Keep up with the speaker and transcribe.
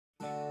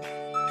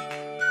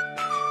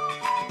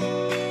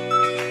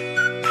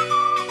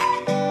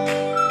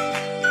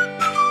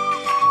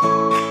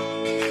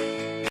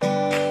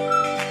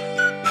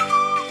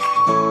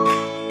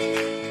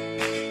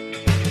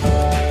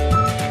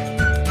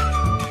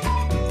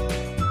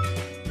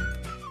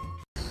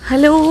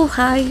Hello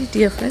hi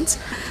dear friends,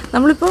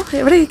 നമ്മളിപ്പോൾ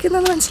എവിടെ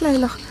ഇരിക്കുന്നതെന്ന്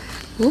മനസ്സിലായല്ലോ.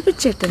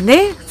 ഊപ്പിച്ചേട്ടൻ്റെ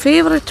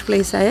ഫേവററ്റ്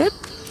പ്ലേസായ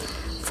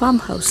ഫാം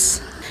ഹൗസ്.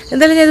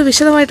 എന്തായാലും ഞാൻ ഇത്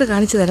വിശദമായിട്ട്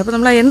കാണിച്ചു തരാം. അപ്പോൾ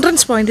നമ്മൾ ആ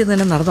എൻട്രൻസ് പോയിന്റിൽ നിന്ന്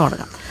തന്നെ നടന്നു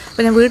തുടങ്ങാം.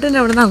 അപ്പോൾ ഞാൻ വീട്ടിൻ്റെ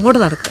അവിടെ നിന്ന് അങ്ങോട്ട്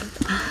നടക്കാം,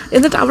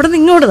 എന്നിട്ട് അവിടെ നിന്ന്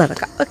ഇങ്ങോട്ട്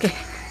നടക്കാം. ഓക്കെ,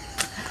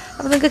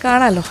 അപ്പോൾ നിങ്ങൾക്ക്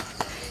കാണാമല്ലോ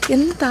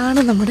എന്താണ്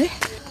നമ്മുടെ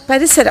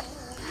പരിസരം.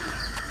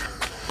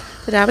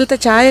 രാവിലത്തെ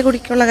ചായ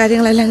കുടിക്കുള്ള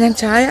കാര്യങ്ങളെല്ലാം ഞാൻ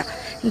ചായ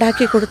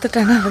ഉണ്ടാക്കി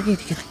കൊടുത്തിട്ടാണ്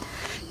ഇറങ്ങിയിരിക്കുന്നത്.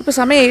 ഇപ്പോൾ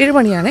സമയം 7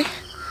 മണിയാണേ.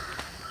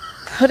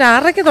 ഒരു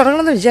 6:30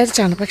 തുടങ്ങണമെന്ന്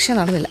വിചാരിച്ചാണ്, പക്ഷേ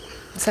നടന്നില്ല.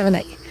 7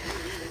 ആയി.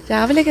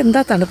 രാവിലേക്ക് എന്താ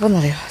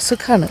തണുപ്പെന്നറിയോ,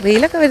 സുഖമാണ്.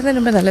 വെയിലൊക്കെ വരുന്നതിന്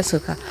മുമ്പേ നല്ല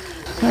സുഖമാണ്,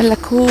 നല്ല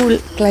കൂൾ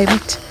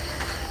ക്ലൈമറ്റ്.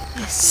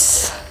 യെസ്.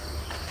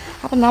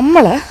 അപ്പം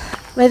നമ്മൾ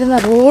വരുന്ന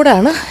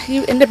റോഡാണ്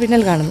ഈ എൻ്റെ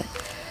പിന്നിൽ കാണുന്നത്,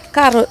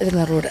 കാർ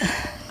വരുന്ന റോഡ്.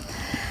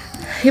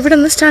 ഇവിടെ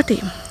നിന്ന് സ്റ്റാർട്ട്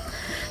ചെയ്യും.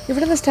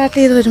 ഇവിടെ നിന്ന് സ്റ്റാർട്ട്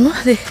ചെയ്ത് വരുമ്പോൾ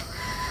അതെ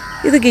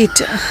ഇത്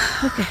ഗേറ്റ്.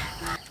 ഓക്കെ,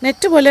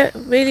 നെറ്റ് പോലെ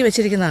വേലി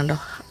വെച്ചിരിക്കുന്നതുണ്ടോ,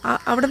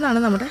 അവിടെ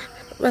നിന്നാണ് നമ്മുടെ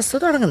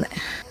ബസ് തുടങ്ങുന്നത്.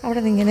 അവിടെ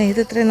നിന്ന് ഇങ്ങനെ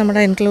ഇത് ഇത്രയും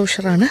നമ്മുടെ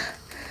എൻക്ലോഷറാണ്,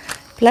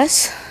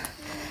 പ്ലസ്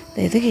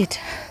ഇത് ഗേറ്റ്.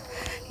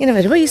 ഇങ്ങനെ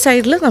വരുമ്പോൾ ഈ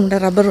സൈഡിൽ നമ്മുടെ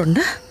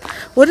റബ്ബറുണ്ട്,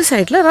 ഒരു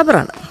സൈഡിൽ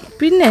റബ്ബറാണ്.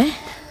 പിന്നെ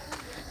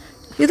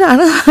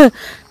ഇതാണ്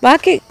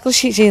ബാക്കി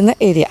കൃഷി ചെയ്യുന്ന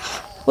ഏരിയ,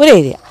 ഒരു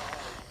ഏരിയ.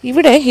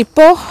 ഇവിടെ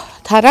ഇപ്പോൾ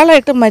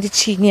ധാരാളമായിട്ട്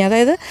മരിച്ചീനി,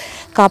 അതായത്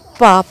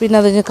കപ്പ, പിന്നെ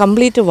അത്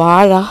കംപ്ലീറ്റ്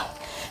വാഴ.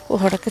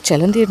 അവിടെയൊക്കെ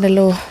ചിലന്തി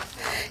ഉണ്ടല്ലോ.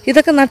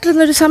 ഇതൊക്കെ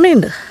നട്ടിരുന്നൊരു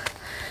സമയമുണ്ട്,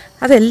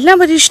 അതെല്ലാം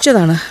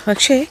പരീക്ഷിച്ചതാണ്.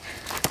 പക്ഷേ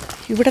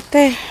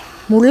ഇവിടുത്തെ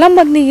മുള്ളം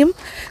പന്നിയും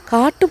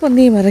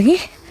കാട്ടുപന്നിയും ഇറങ്ങി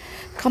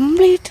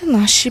കംപ്ലീറ്റ്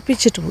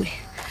നശിപ്പിച്ചിട്ട് പോയി.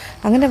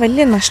 അങ്ങനെ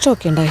വലിയ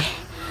നഷ്ടമൊക്കെ ഉണ്ടായി.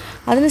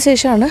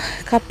 അതിനുശേഷമാണ്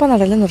കപ്പ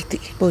നടൽ നിർത്തി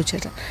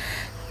പോയിച്ചേട്ടൻ.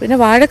 പിന്നെ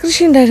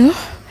വാഴക്കൃഷി ഉണ്ടായിരുന്നു.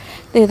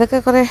 ഇതൊക്കെ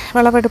കുറേ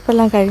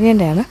വിളവെടുപ്പെല്ലാം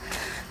കഴിഞ്ഞതിൻ്റെയാണ്.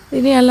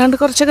 ഇനി അല്ലാണ്ട്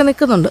കുറച്ചൊക്കെ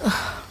നിൽക്കുന്നുണ്ട്.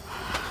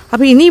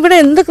 അപ്പോൾ ഇനി ഇവിടെ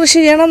എന്ത് കൃഷി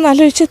ചെയ്യണം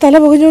എന്നാലോചിച്ച് തല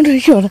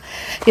പുകഞ്ഞുകൊണ്ടിരിക്കുകയാണ്.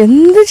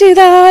 എന്ത്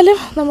ചെയ്താലും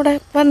നമ്മുടെ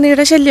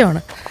പന്നിയുടെ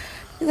ശല്യമാണ്.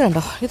 ഇത്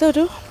കണ്ടോ,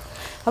 ഇതൊരു,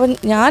 അപ്പം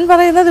ഞാൻ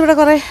പറയുന്നത് ഇവിടെ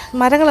കുറേ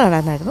മരങ്ങൾ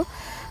നടാനായിരുന്നു.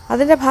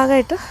 അതിൻ്റെ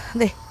ഭാഗമായിട്ട്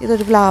അതെ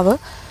ഇതൊരു പ്ലാവ്,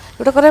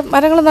 ഇവിടെ കുറേ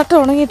മരങ്ങൾ നട്ട്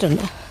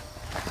ഉണങ്ങിയിട്ടുണ്ട്.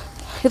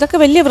 ഇതൊക്കെ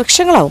വലിയ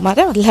വൃക്ഷങ്ങളാവും,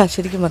 മരമല്ല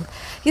ശരിക്കും പറഞ്ഞു.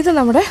 ഇത്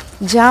നമ്മുടെ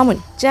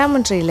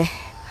ജാമുൻ ട്രീയില്ലേ,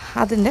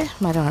 അതിൻ്റെ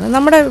മരമാണ്.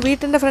 നമ്മുടെ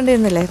വീട്ടിൻ്റെ ഫ്രണ്ടിൽ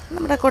നിന്നില്ലേ,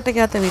 നമ്മുടെ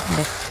കോട്ടയ്ക്കകത്തെ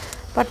വീട്ടിൻ്റെ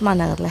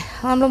പത്മാനഗറിലെ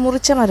നമ്മൾ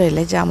മുറിച്ച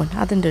മരമില്ലേ ജാമുൻ,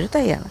 അതിൻ്റെ ഒരു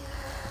തൈയാണ്.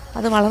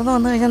 അത് വളർന്നു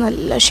വന്നു കഴിഞ്ഞാൽ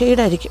നല്ല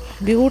ഷെയ്ഡായിരിക്കും,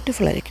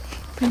 ബ്യൂട്ടിഫുള്ളായിരിക്കും.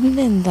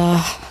 പിന്നെന്താ,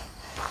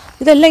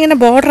 ഇതെല്ലാം ഇങ്ങനെ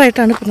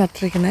ബോർഡറായിട്ടാണ് ഇപ്പോൾ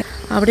നട്ടിരിക്കുന്നത്.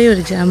 അവിടെ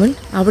ഒരു ജാമുൻ,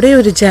 അവിടെ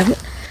ഒരു ജാമുൻ.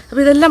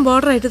 അപ്പോൾ ഇതെല്ലാം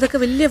ബോർഡറായിട്ട് ഇതൊക്കെ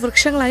വലിയ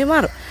വൃക്ഷങ്ങളായി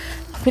മാറും.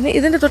 പിന്നെ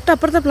ഇതിൻ്റെ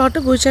തൊട്ടപ്പുറത്തെ പ്ലോട്ട്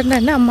പൂച്ചേട്ടൻ്റെ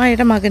തന്നെ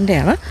അമ്മായിയുടെ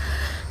മകൻ്റെയാണ്.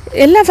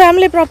 എല്ലാ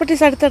ഫാമിലി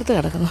പ്രോപ്പർട്ടീസ് അടുത്തടുത്ത്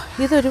കിടക്കുന്നു.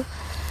 ഇതൊരു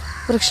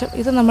വൃക്ഷം,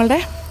 ഇത് നമ്മളുടെ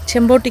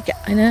ചെമ്പോട്ടിക്ക,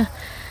 അതിന്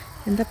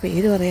എന്താ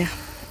പേര് പറയുക,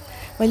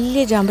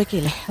 വലിയ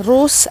ജാമ്പയ്ക്കയില്ലേ,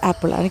 റോസ്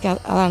ആപ്പിൾ, എനിക്ക്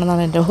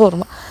അതാണെന്നാണ് എൻ്റെ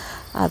ഓർമ്മ.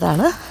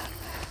 അതാണ്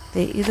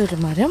ഇതൊരു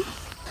മരം.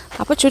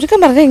 അപ്പോൾ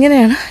ചുരുക്കം പറഞ്ഞാൽ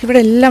ഇങ്ങനെയാണ് ഇവിടെ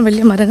എല്ലാം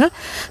വലിയ മരങ്ങൾ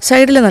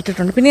സൈഡിൽ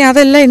നട്ടിട്ടുണ്ട്. പിന്നെ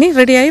അതെല്ലാം ഇനി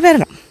റെഡിയായി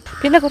വരണം.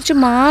 പിന്നെ കുറച്ച്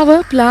മാവ്,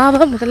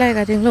 പ്ലാവ് മുതലായ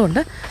കാര്യങ്ങളും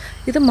ഉണ്ട്.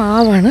 ഇത്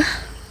മാവാണ്.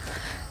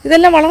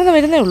 ഇതെല്ലാം വളർന്ന്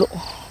വരുന്നേ ഉള്ളൂ.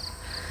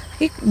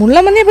 ഈ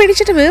മുള്ളമന്നിയെ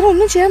പേടിച്ചിട്ട് വേറെ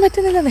ഒന്നും ചെയ്യാൻ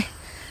പറ്റുന്നില്ലെന്നേ,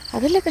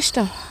 അതല്ലേ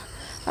കഷ്ടം.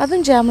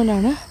 അതും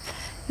ജാമുനാണ്,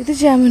 ഇത്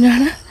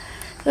ജാമുനാണ്.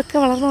 ഇതൊക്കെ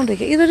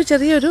വളർന്നുകൊണ്ടിരിക്കുക. ഇതൊരു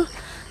ചെറിയൊരു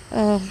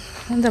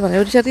എന്താ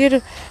പറയുക, ഒരു ചെറിയൊരു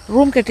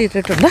റൂം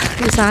കെട്ടിയിട്ടിട്ടുണ്ട്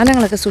ഈ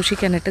സാധനങ്ങളൊക്കെ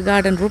സൂക്ഷിക്കാനായിട്ട്,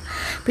 ഗാർഡൻ റൂം.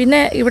 പിന്നെ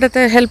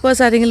ഇവിടുത്തെ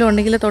ഹെൽപ്പേഴ്സ് ആരെങ്കിലും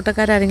ഉണ്ടെങ്കിൽ,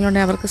 തോട്ടക്കാരെങ്കിലും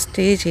ഉണ്ടെങ്കിൽ അവർക്ക്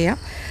സ്റ്റേ ചെയ്യാം,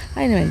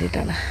 അതിന്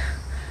വേണ്ടിയിട്ടാണ്.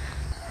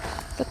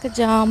 ഇതൊക്കെ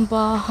ജാമ്പ,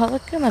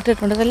 അതൊക്കെ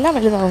നട്ടിട്ടുണ്ട്. ഇതെല്ലാം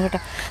വലുതാവും കേട്ടോ.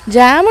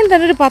 ജാമുൻ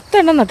തന്നെ ഒരു 10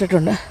 എണ്ണം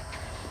നട്ടിട്ടുണ്ട്.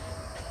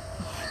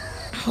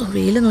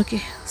 വെയിൽ നോക്കി,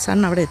 സൺ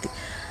അവിടെ എത്തി.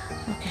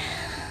 ഓക്കെ,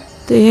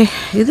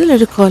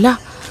 ഇതിലൊരു കൊല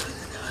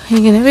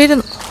ഇങ്ങനെ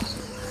വരുന്നു.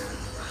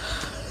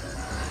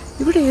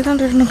 ഇവിടെ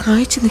ഏതാണ്ട് ഒരെണ്ണം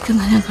കായ്ച്ച്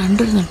നിൽക്കുന്നത് ഞാൻ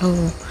കണ്ടിരുന്നുണ്ടോ,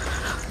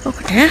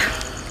 നോക്കട്ടെ.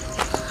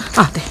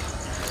 അതെ,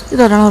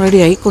 ഇതൊരെണ്ണം റെഡി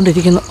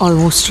ആയിക്കൊണ്ടിരിക്കുന്നു,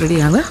 ഓൾമോസ്റ്റ്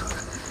റെഡിയാണ്,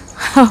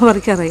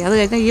 പറിക്കാറായി. അത്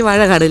കഴിഞ്ഞാൽ ഈ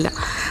വാഴ കാടില്ല,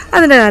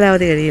 അതിൻ്റെ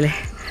കാലാവധി കഴിയില്ലേ.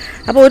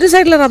 അപ്പോൾ ഒരു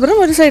സൈഡിൽ റബ്ബറും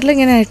ഒരു സൈഡിൽ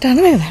ഇങ്ങനെ ആയിട്ടാണ്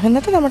വരുന്നത്.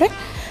 എന്നിട്ട് നമ്മുടെ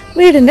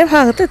വീടിൻ്റെ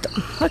ഭാഗത്തെത്തും.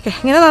 ഓക്കെ,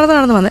 ഇങ്ങനെ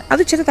നടന്ന് വന്നത്.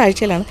 അത് ഇച്ചിരി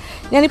താഴ്ചയിലാണ്.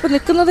 ഞാനിപ്പോൾ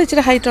നിൽക്കുന്നത്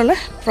ഇച്ചിരി ഹൈറ്റുള്ള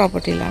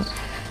പ്രോപ്പർട്ടിയിലാണ്.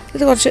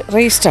 ഇത് കുറച്ച്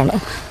റേസ്റ്റാണ്.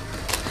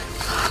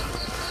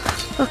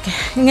 ഓക്കെ,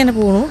 ഇങ്ങനെ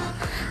പോണു.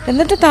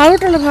 എന്നിട്ട്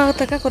താഴോട്ടുള്ള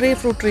ഭാഗത്തൊക്കെ കുറേ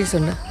ഫ്രൂട്ട് ട്രീസ്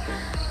ഉണ്ട്.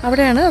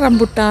 അവിടെയാണ്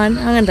റംബുട്ടാൻ,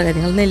 അങ്ങനത്തെ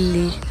കാര്യങ്ങൾ,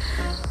 നെല്ലി,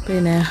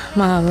 പിന്നെ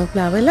മാവ്,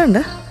 പ്ലാവ് എല്ലാം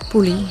ഉണ്ട്,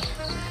 പുളി.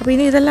 അപ്പോൾ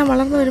ഇനി ഇതെല്ലാം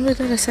വളർന്നു വരുമ്പോൾ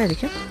ഇത്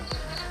രസമായിരിക്കും.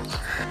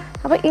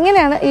 അപ്പോൾ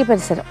ഇങ്ങനെയാണ് ഈ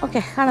പരിസരം.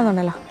 ഓക്കെ,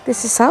 കാണുന്നുണ്ടല്ലോ.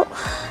 This is how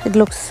it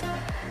looks.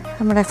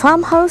 നമ്മുടെ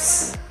ഫാം ഹൗസ്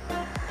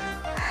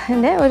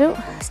ൻ്റെ ഒരു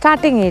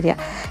സ്റ്റാർട്ടിങ് ഏരിയ.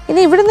 ഇനി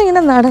ഇവിടുന്ന്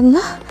ഇങ്ങനെ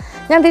നടന്ന്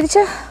ഞാൻ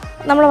തിരിച്ച്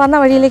നമ്മൾ വന്ന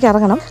വഴിയിലേക്ക്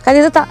ഇറങ്ങണം.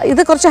 കാര്യം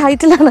ഇത് കുറച്ച്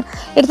ഹൈറ്റിലാണ്,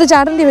 എടുത്ത്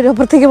ചാടേണ്ടി വരും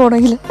അപ്പുറത്തേക്ക്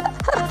പോകണമെങ്കിൽ.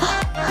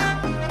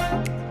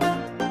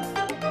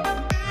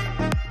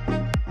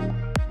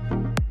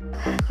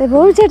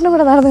 ബോബിച്ചേട്ടനും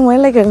കൂടെ നടന്ന്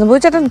മുകളിലേക്ക് വരുന്നു.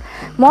 ബോബിച്ചേട്ടൻ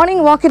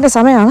മോർണിംഗ് വാക്കിൻ്റെ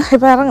സമയമാണ്,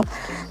 ഇപ്പോൾ ഇറങ്ങും.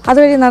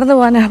 അതുവഴി നടന്നു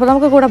പോകാനാണ്. അപ്പോൾ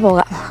നമുക്ക് കൂടെ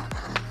പോകാം.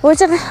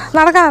 ബോബിച്ചേട്ടൻ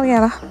നടക്കാൻ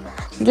ഇറങ്ങിയാടാ,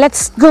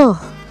 ലെറ്റ്സ് ഗോ.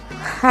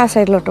 ആ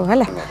സൈഡിലോട്ട് പോകാം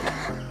അല്ലേ.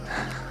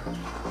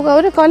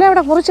 ഒരു കൊല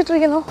അവിടെ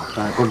മുറിച്ചിട്ടിരിക്കുന്നു,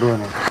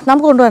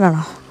 നമുക്ക്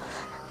കൊണ്ടുപോകാനാണോ?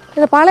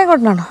 ഇത്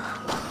പാളയംകോട്ടിനാണോ?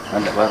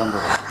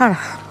 ആണോ?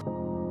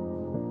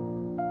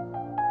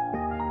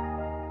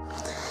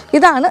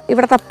 ഇതാണ്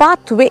ഇവിടുത്തെ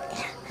പാത്ത് വേ.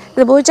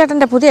 ഇത്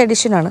ബോയിച്ചേട്ടൻ്റെ പുതിയ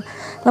എഡിഷനാണ്.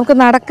 നമുക്ക്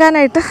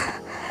നടക്കാനായിട്ട്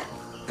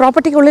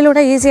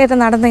പ്രോപ്പർട്ടിക്കുള്ളിലൂടെ ഈസി ആയിട്ട്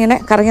നടന്നിങ്ങനെ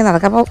കറങ്ങി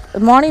നടക്കാം. അപ്പോൾ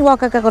മോർണിംഗ്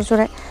വാക്കൊക്കെ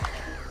കുറച്ചുകൂടെ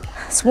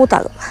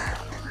സ്മൂത്താകും.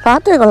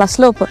 പാത്ത് വേ കൊള്ളാം.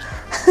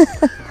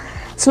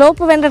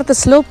 സ്ലോപ്പ് വേണ്ടടുത്ത്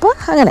സ്ലോപ്പ്,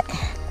 അങ്ങനെ.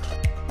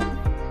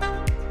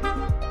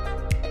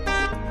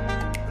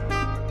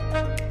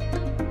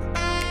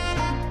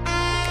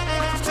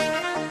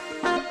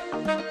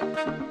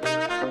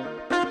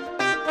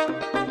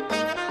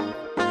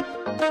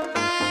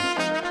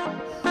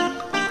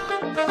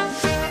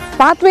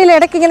 പാത്ത് വേയിൽ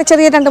ഇടയ്ക്ക് ഇങ്ങനെ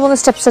ചെറിയ 2-3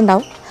 സ്റ്റെപ്സ്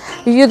ഉണ്ടാവും.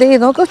 അയ്യോ ദേ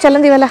നോക്കൂ,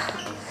 ചെലന്തി വല.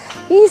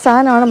 ഈ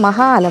സാധനമാണ്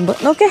മഹാ അലമ്പ്.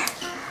 നോക്കേ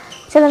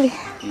ചെലന്തി,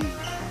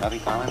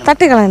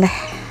 തട്ടിക്കളയണ്ടേ?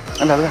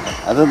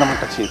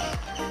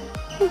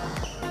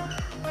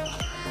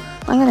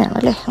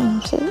 അങ്ങനെയാണല്ലേ?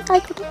 ശരി,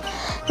 ആയിക്കോട്ടെ.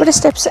 ഇവിടെ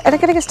സ്റ്റെപ്സ്,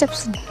 ഇടയ്ക്കിടയ്ക്ക്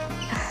സ്റ്റെപ്സ് ഉണ്ട്.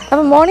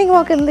 അപ്പം മോർണിംഗ്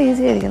വാക്ക് എന്ത്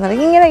ഈസി ആയിരിക്കുന്നത്.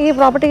 ഇങ്ങനെ ഈ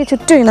പ്രോപ്പർട്ടിക്ക്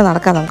ചുറ്റും ഇങ്ങനെ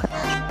നടക്കാം നമുക്ക്.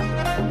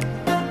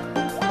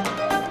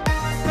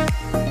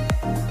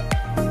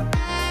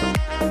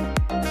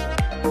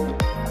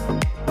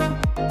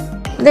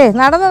 ഇതേ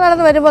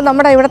നടന്ന് വരുമ്പോൾ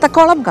നമ്മുടെ ഇവിടുത്തെ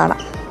കുളം കാണാം.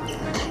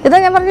 ഇതാ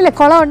ഞാൻ പറഞ്ഞില്ലേ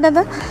കുളം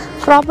ഉണ്ടെന്ന്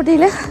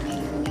പ്രോപ്പർട്ടിയിൽ.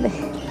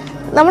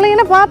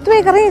 നമ്മളിങ്ങനെ പാത്ത് വേ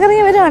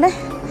കറങ്ങി വരുവാണേ.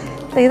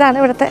 ഇതാണ്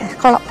ഇവിടുത്തെ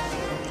കുളം.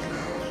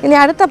 ഇനി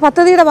അടുത്ത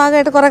പദ്ധതിയുടെ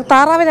ഭാഗമായിട്ട് കുറേ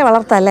താറാവിനെ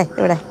വളർത്താമല്ലേ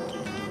ഇവിടെ.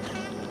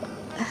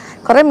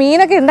 കുറേ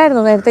മീനൊക്കെ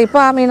ഉണ്ടായിരുന്നു നേരത്തെ,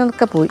 ഇപ്പോൾ ആ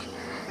മീനൊക്കെ പോയി.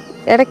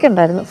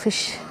 ഇടയ്ക്കുണ്ടായിരുന്നു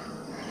ഫിഷ്.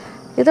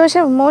 ഇത്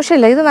പക്ഷേ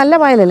മോശമില്ല. ഇത് നല്ല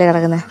പായലല്ലേ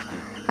കിടക്കുന്നത്,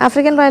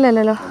 ആഫ്രിക്കൻ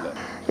പായലല്ലല്ലോ.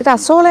 ഇത്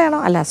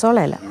അസോളയാണോ? അല്ല,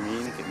 അസോളയല്ല,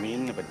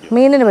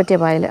 മീനിന് പറ്റിയ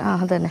പായൽ. ആ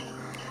അത് തന്നെ.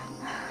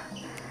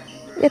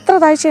 എത്ര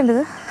താഴ്ചയുണ്ട്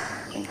ഇത്?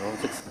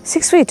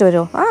 6 feet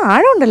വരുമോ? ആ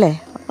ആഴമുണ്ടല്ലേ?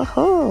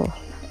 ഓഹോ,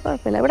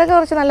 കുഴപ്പമില്ല. ഇവിടെയൊക്കെ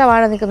കുറച്ച് നല്ല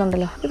വാഴ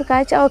നിൽക്കുന്നുണ്ടല്ലോ. ഇത്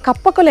കാഴ്ച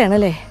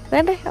കപ്പക്കൊലയാണല്ലേ?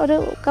 വേണ്ടേ ഒരു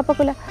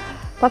കപ്പക്കൊല.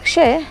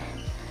 പക്ഷേ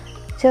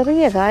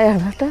ചെറിയ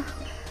കായാണ് കേട്ടോ.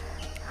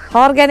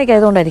 ഓർഗാനിക്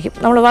ആയതുകൊണ്ടായിരിക്കും.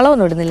 നമ്മൾ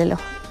വളമൊന്നും ഇടുന്നില്ലല്ലോ.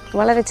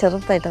 വളരെ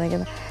ചെറുതായിട്ട്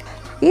നിൽക്കുന്നത്.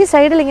 ഈ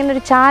സൈഡിൽ ഇങ്ങനെ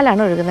ഒരു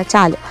ചാലാണ് ഒഴുകുന്നത്.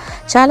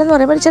 ചാലെന്ന്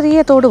പറയുമ്പോൾ ഒരു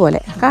ചെറിയ തോട്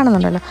പോലെ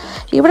കാണുന്നുണ്ടല്ലോ.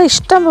 ഇവിടെ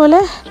ഇഷ്ടം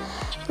പോലെ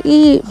ഈ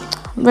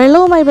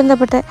വെള്ളവുമായി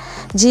ബന്ധപ്പെട്ട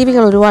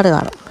ജീവികൾ ഒരുപാട്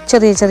കാണും.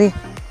 ചെറിയ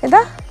എന്താ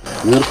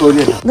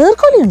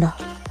നീർക്കോലിയുണ്ടോ?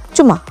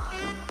 ചുമ്മാ?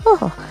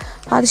 ഓഹോ,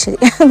 അത് ശരി.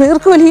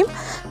 നീർക്കോലിയും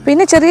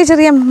പിന്നെ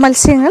ചെറിയ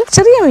മത്സ്യങ്ങൾ,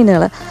 ചെറിയ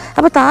മീനുകൾ.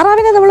 അപ്പോൾ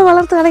താറാവിനെ നമ്മൾ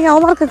വളർത്തുകയാണെങ്കിൽ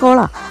അവന്മാർക്ക്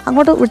കോളാ,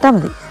 അങ്ങോട്ട് വിട്ടാൽ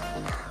മതി,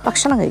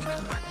 ഭക്ഷണം കഴിക്കും.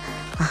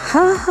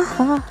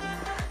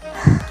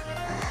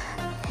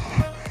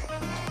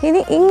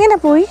 ഇനി ഇങ്ങനെ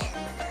പോയി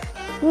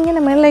ഇങ്ങനെ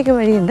മുകളിലേക്ക്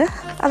വഴിയുണ്ട്.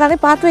 അതാണ്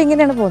പാത്ത് വേ,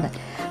 ഇങ്ങനെയാണ് പോകുന്നത്.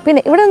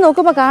 പിന്നെ ഇവിടെ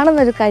നോക്കുമ്പോൾ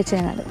കാണുന്നൊരു കാഴ്ച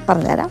ഞാൻ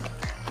പറഞ്ഞുതരാം.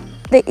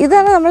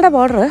 ഇതാണ് നമ്മളുടെ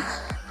ബോർഡർ.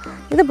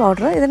 ഇത്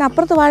ബോർഡർ.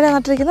 ഇതിനപ്പുറത്ത് വാഴ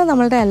നട്ടിരിക്കുന്നത്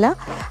നമ്മളുടെ അല്ല,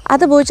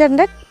 അത്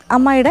ബോയിച്ചേട്ടൻ്റെ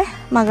അമ്മയുടെ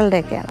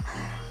മകളുടെയൊക്കെയാണ്.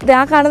 ഇത്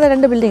ആ കാണുന്ന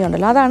 2 ബിൽഡിംഗ്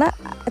ഉണ്ടല്ലോ, അതാണ്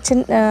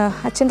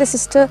അച്ഛൻ്റെ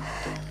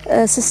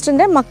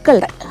സിസ്റ്ററിൻ്റെ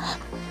മക്കളുടെ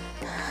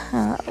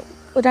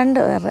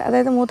 2 പേരുടെ,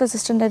 അതായത് മൂത്ത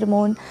സിസ്റ്ററിൻ്റെ ഒരു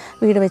മോൻ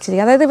വീട്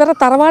വെച്ചിരിക്കുക. അതായത് ഇവരുടെ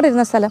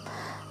തറവാടിരുന്ന സ്ഥലം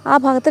ആ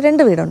ഭാഗത്ത്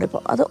 2 വീടുണ്ട്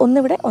ഇപ്പോൾ. അത്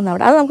ഒന്നിവിടെ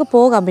ഒന്നവിടെ. അത് നമുക്ക്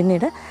പോകാം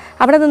പിന്നീട്.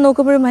 അവിടെ നിന്ന്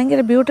നോക്കുമ്പോഴും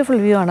ഭയങ്കര ബ്യൂട്ടിഫുൾ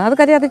വ്യൂ ആണ്. അത്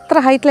കാര്യം അത് ഇത്ര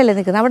ഹൈറ്റിലല്ലേ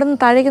നിൽക്കുന്നത്. അവിടെ നിന്ന്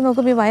താഴേക്ക്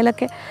നോക്കുമ്പോൾ ഈ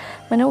വയലൊക്കെ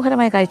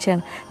മനോഹരമായ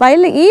കാഴ്ചയാണ്.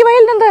 ഈ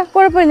വയലിനെന്താ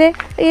കുഴപ്പമില്ലേ?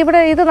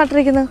 ഇവിടെ ഇത്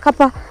നട്ടിരിക്കുന്നത്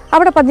കപ്പ,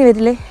 അവിടെ പന്നി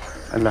വരില്ലേ?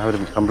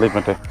 എല്ലാവരും കംപ്ലീറ്റ്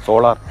മറ്റേ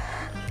സോളാർ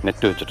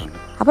നെറ്റ് വെച്ചിട്ടുണ്ട്.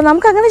 അപ്പോൾ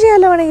നമുക്ക് അങ്ങനെ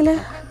ചെയ്യാമല്ലോ വേണമെങ്കിൽ.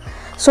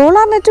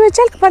 സോളാർ നെറ്റ്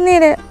വെച്ചാൽ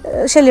പന്നിയുടെ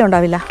ശല്യം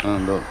ഉണ്ടാവില്ല.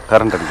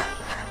 കറണ്ട് ഉണ്ട്.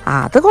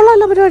 അത്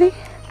കൊള്ളാമല്ലോ പരിപാടി.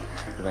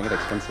 ഭയങ്കര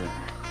എക്സ്പെൻസീവ്.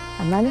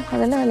 എന്നാലും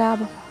അതല്ലേ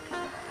ലാഭം.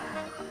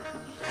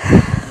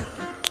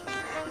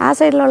 ആ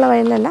സൈഡിലുള്ള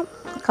വയലിലെല്ലാം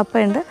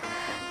കപ്പയുണ്ട്.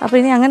 അപ്പോൾ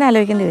ഇനി അങ്ങനെ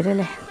ആലോചിക്കേണ്ടി വരും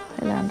അല്ലേ?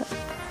 അല്ലാണ്ട്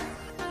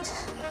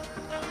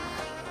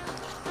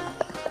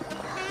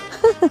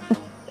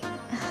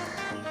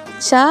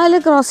ചാല്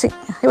ക്രോസിങ്.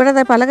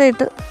 ഇവിടെ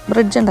പലകയിട്ട്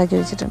ബ്രിഡ്ജ് ഉണ്ടാക്കി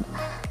വെച്ചിട്ടുണ്ട്.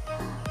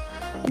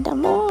 എൻ്റെ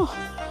അമ്മോ,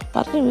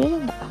 പറഞ്ഞു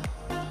വീഴണ്ട,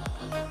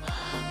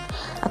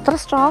 അത്ര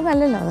സ്ട്രോങ്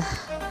അല്ലല്ലോ അത്.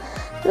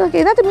 ഇതൊക്കെ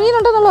ഇതിനകത്ത്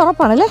മീനുണ്ടെന്നുള്ള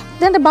ഉറപ്പാണല്ലേ?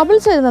 ഇതിൻ്റെ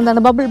ബബിൾസ് വരുന്നത്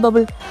എന്താണ്?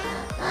 ബബിൾ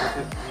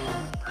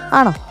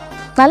ആണോ?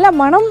 നല്ല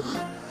മണം,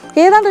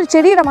 ഏതാണ്ടൊരു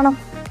ചെടിയുടെ മണം.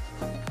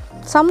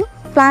 Some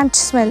plant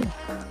smell.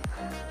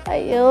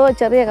 അയ്യോ,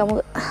 ചെറിയൊരു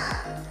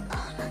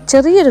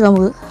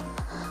കമുക്.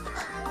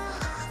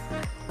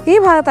 ഈ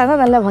ഭാഗത്താണ്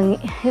നല്ല ഭംഗി.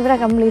 ഇവിടെ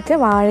കംപ്ലീറ്റ്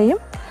വാഴയും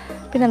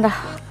പിന്നെന്താ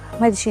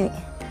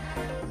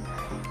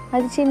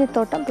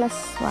മരിച്ചീനിത്തോട്ടം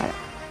പ്ലസ് വാഴ.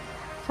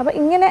 അപ്പോൾ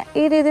ഇങ്ങനെ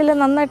ഈ രീതിയിൽ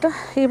നന്നായിട്ട്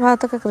ഈ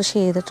ഭാഗത്തൊക്കെ കൃഷി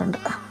ചെയ്തിട്ടുണ്ട്.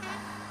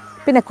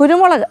 പിന്നെ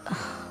കുരുമുളക്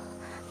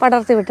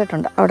പടർത്തി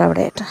വിട്ടിട്ടുണ്ട്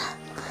അവിടെയായിട്ട്.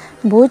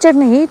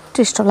 ബോയിച്ചേട്ടന്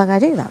ഏറ്റവും ഇഷ്ടമുള്ള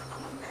കാര്യം ഇതാണ്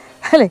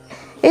അല്ലേ?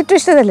 ഏറ്റവും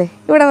ഇഷ്ടമല്ലേ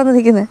ഇവിടെ വന്ന്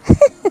നിൽക്കുന്നത്?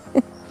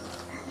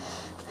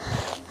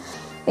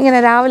 ഇങ്ങനെ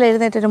രാവിലെ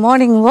എഴുന്നേറ്റൊരു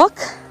മോർണിംഗ്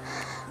വാക്ക്,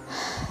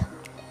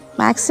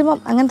 മാക്സിമം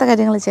അങ്ങനത്തെ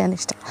കാര്യങ്ങൾ ചെയ്യാൻ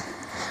ഇഷ്ടം.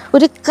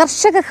 ഒരു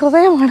കർഷക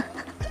ഹൃദയമാണ്.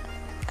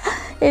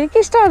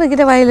 എനിക്കിഷ്ടമാണ്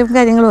ഇങ്ങനെ വയലും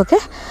കാര്യങ്ങളുമൊക്കെ.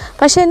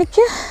 പക്ഷേ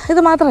എനിക്ക്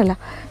ഇത് മാത്രമല്ല,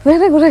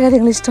 വേറെ കുറേ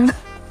കാര്യങ്ങൾ ഇഷ്ടമാണ്.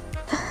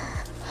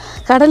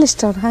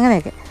 കടലിഷ്ടമാണ്,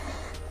 അങ്ങനെയൊക്കെ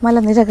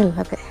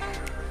മലനിരകളിലൊക്കെ.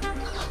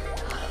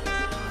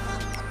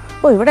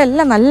 ഇവിടെ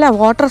എല്ലാം നല്ല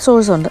വാട്ടർ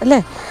സോഴ്സ് ഉണ്ട് അല്ലേ?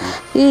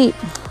 ഈ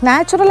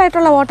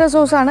നാച്ചുറലായിട്ടുള്ള വാട്ടർ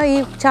സോഴ്സാണ് ഈ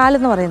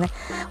ചാലെന്ന് പറയുന്നത്.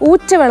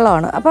 ഊറ്റ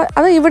വെള്ളമാണ്. അപ്പോൾ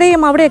അത്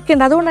ഇവിടെയും അവിടെയൊക്കെ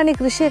ഉണ്ട്. അതുകൊണ്ടാണ് ഈ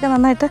കൃഷിയൊക്കെ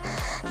നന്നായിട്ട്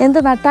എന്ത്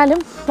നട്ടാലും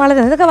വളരെ.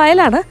 ഇതൊക്കെ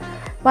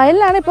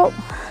വയലാണ് ഇപ്പോൾ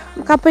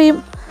കപ്പയും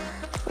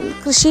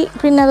കൃഷി,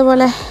 പിന്നെ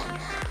അതുപോലെ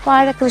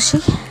വാഴക്കൃഷി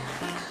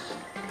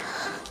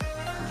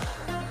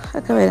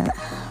ഒക്കെ വരുന്നത്.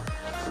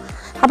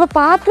 അപ്പോൾ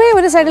പാത്ത് വേ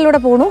ഒരു സൈഡിലൂടെ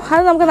പോകണു,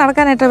 അത് നമുക്ക്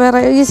നടക്കാനായിട്ട് വേറെ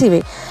ഈസി വേ.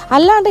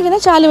 അല്ലാണ്ട് ഇങ്ങനെ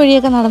ചാല്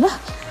വഴിയൊക്കെ നടന്ന്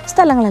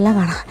സ്ഥലങ്ങളെല്ലാം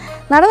കാണാം.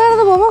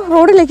 നടന്ന് പോകുമ്പോൾ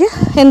റോഡിലേക്ക്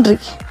എൻട്രി.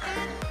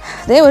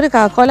 അതേ ഒരു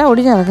കൊല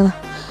ഒടിഞ്ഞ് നടക്കുന്നത്.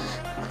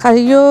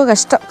 അയ്യോ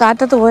കഷ്ടം,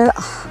 കാറ്റത്ത് പോയതാ.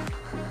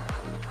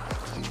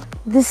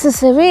 This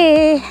is a way.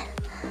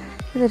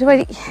 ഇതൊരു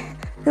വഴി.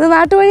 ഇത്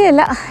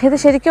നാട്ടുവഴിയല്ല, ഇത്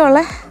ശരിക്കുമുള്ള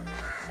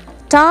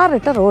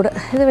ടാറിട്ട റോഡ്.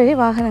 ഇതുവഴി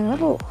വാഹനങ്ങൾ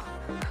പോകും.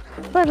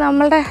 ഇപ്പോൾ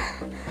നമ്മളുടെ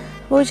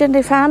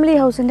ബോയിച്ചൻ്റെ ഫാമിലി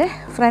ഹൗസിൻ്റെ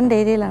ഫ്രണ്ട്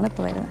ഏരിയയിലാണ്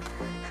ഇപ്പോൾ വരുന്നത്.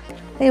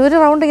 ഒരു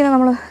റൗണ്ട് ഇങ്ങനെ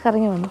നമ്മൾ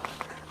കറങ്ങി വന്നു.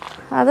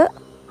 അത്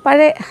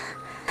പഴയ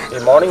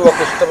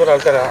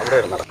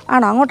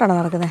ആണോ? അങ്ങോട്ടാണോ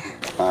നടക്കുന്നത്?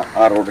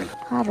 ആ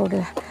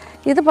റോഡിൽ.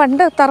 ഇത്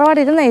പണ്ട് തറവാട്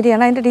ഇരുന്ന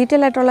ഏരിയയാണ്. അതിൻ്റെ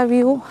ഡീറ്റെയിൽ ആയിട്ടുള്ള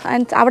വ്യൂ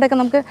അവിടെയൊക്കെ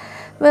നമുക്ക്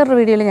വേറൊരു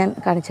വീഡിയോയിൽ ഞാൻ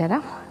കാണിച്ചു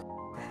തരാം.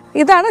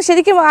 ഇതാണ്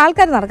ശരിക്കും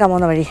ആൾക്കാർ നടക്കാൻ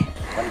പോകുന്ന വഴി.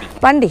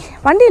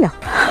 വണ്ടിയിലോ?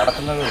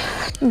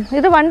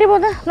 ഇത് വണ്ടി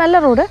പോകുന്ന നല്ല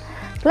റോഡ്,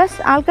 പ്ലസ്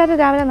ആൾക്കാർ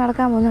രാവിലെ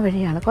നടക്കാൻ പോകുന്ന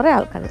വഴിയാണ്. കുറേ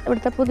ആൾക്കാർ,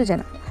 ഇവിടുത്തെ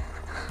പൊതുജനം.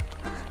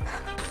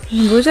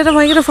 പൊതുജനം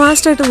ഭയങ്കര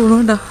ഫാസ്റ്റായിട്ട് പോകണം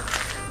കേട്ടോ.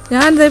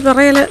 ഞാനിതേ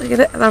പറയൽ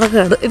ഇത്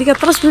നടക്കുകയാണ്. എനിക്ക്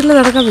അത്ര സ്പീഡിൽ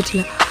നടക്കാൻ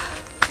പറ്റില്ല.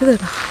 ഇത്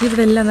കേട്ടോ,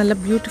 ഇവിടെ എല്ലാം നല്ല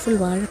ബ്യൂട്ടിഫുൾ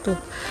വാഴത്തോ.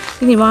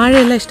 ഇനി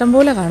വാഴയെല്ലാം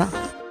ഇഷ്ടംപോലെ കാണാം.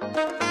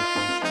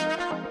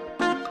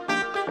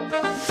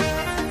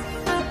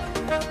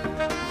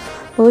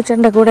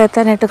 പൂച്ചൻ്റെ കൂടെ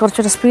എത്താനായിട്ട്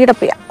കുറച്ചുകൂടെ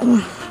സ്പീഡപ്പ് ചെയ്യാം.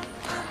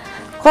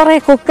 കുറേ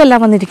കൊക്കെല്ലാം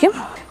വന്നിരിക്കും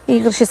ഈ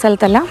കൃഷി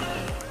സ്ഥലത്തെല്ലാം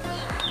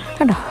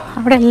കണ്ടോ.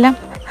 അവിടെ എല്ലാം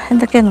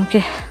എന്തൊക്കെയാണ്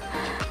നോക്കിയേ.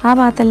 ആ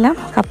ഭാഗത്തെല്ലാം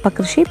കപ്പ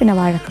കൃഷി, പിന്നെ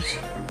വാഴക്കൃഷി.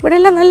 ഇവിടെ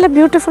എല്ലാം നല്ല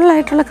ബ്യൂട്ടിഫുൾ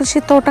ആയിട്ടുള്ള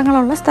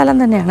കൃഷിത്തോട്ടങ്ങളുള്ള സ്ഥലം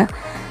തന്നെയാണ്.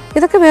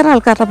 ഇതൊക്കെ വേറെ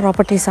ആൾക്കാരുടെ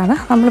പ്രോപ്പർട്ടീസാണ്.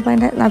 നമ്മളിപ്പോൾ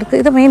അതിൻ്റെ നടുക്ക്,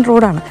 ഇത് മെയിൻ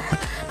റോഡാണ്.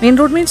 മെയിൻ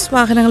റോഡ് മീൻസ്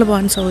വാഹനങ്ങൾ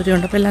പോകാൻ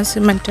സൗകര്യമുണ്ട്. അപ്പോൾ എല്ലാം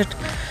സിമെൻറ്റഡ്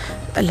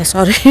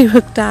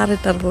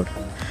ടാറിട്ട റോഡ്.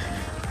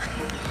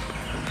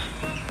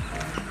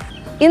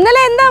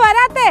 ഇന്നലെ എന്താ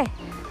വരാത്തേ?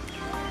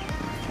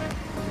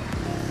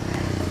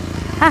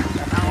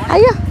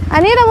 അയ്യോ,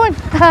 അനിയുടെ മോൻ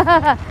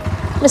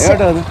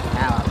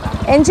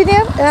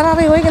എൻജിനീയർ വേറെ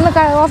ചോദിക്കുന്ന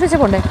ഓഫീസിൽ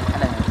പോണ്ടേ?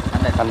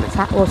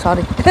 ഓ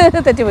സോറി,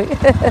 തെറ്റിപ്പോയി.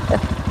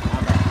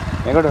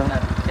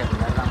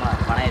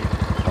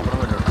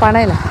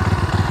 പണയില.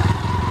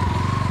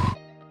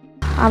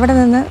 അവിടെ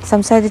നിന്ന്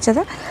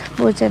സംസാരിച്ചത്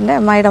പൂച്ചൻ്റെ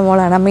അമ്മായിയുടെ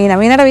മോളാണ്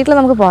മീനയുടെ വീട്ടിൽ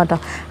നമുക്ക് പോകാം കേട്ടോ.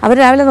 അവർ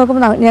രാവിലെ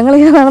നോക്കുമ്പോൾ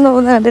ഞങ്ങളിങ്ങനെ നടന്നു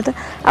പോകുന്നത് കണ്ടിട്ട്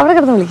അവിടെ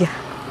കിടന്ന് വിളിക്കുക.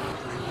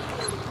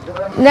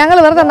 ഞങ്ങൾ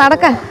വെറുതെ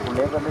നടക്കാൻ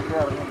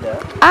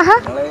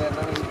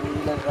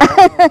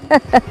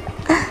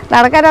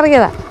നടക്കാൻ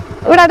ഇറങ്ങിയതാ.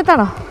 ഇവിടെ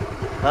അടുത്താണോ?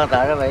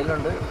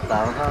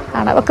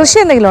 ആണോ? കൃഷി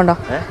എന്തെങ്കിലും ഉണ്ടോ?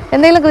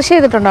 എന്തെങ്കിലും കൃഷി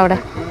ചെയ്തിട്ടുണ്ടോ അവിടെ?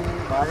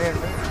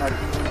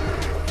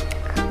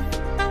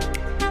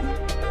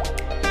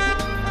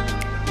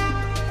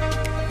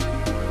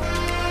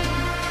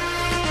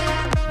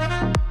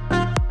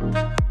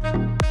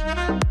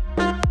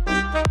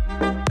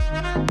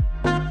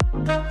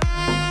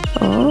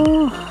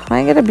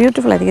 ഭയങ്കര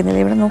ബ്യൂട്ടിഫുൾ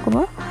ആയിരിക്കുന്നില്ലേ ഇവിടെ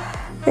നോക്കുമ്പോൾ?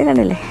 ഇത്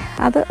കണ്ടില്ലേ,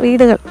 അത്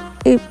വീടുകൾ,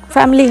 ഈ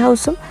ഫാമിലി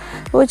ഹൗസും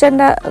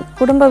പൂച്ചൻ്റെ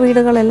കുടുംബ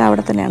വീടുകളെല്ലാം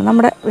അവിടെ തന്നെയാണ്.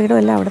 നമ്മുടെ വീടും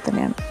എല്ലാം അവിടെ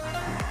തന്നെയാണ്.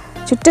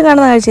 ചുറ്റും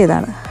കാണുന്ന കാഴ്ച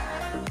ഇതാണ്.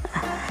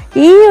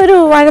 ഈ ഒരു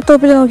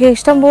വാഴത്തോപ്പിൽ നോക്കിയാൽ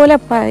ഇഷ്ടംപോലെ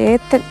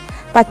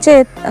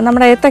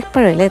നമ്മുടെ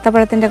ഏത്തപ്പഴമില്ലേ,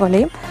 ഏത്തപ്പഴത്തിൻ്റെ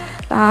കൊലയും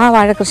ആ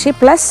വാഴക്കൃഷി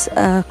പ്ലസ്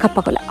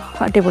കപ്പക്കൊല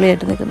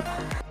അടിപൊളിയായിട്ട് നിൽക്കുന്നു.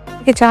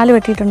 എനിക്ക് ചാല്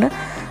വെട്ടിയിട്ടുണ്ട്,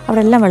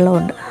 അവിടെ എല്ലാം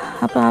വെള്ളമുണ്ട്.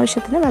 അപ്പോൾ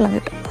ആവശ്യത്തിന് വെള്ളം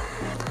കിട്ടും.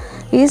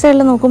 ഈ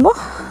സൈഡിൽ നോക്കുമ്പോൾ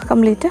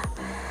കംപ്ലീറ്റ്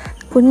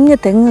കുഞ്ഞ്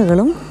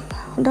തെങ്ങുകളും,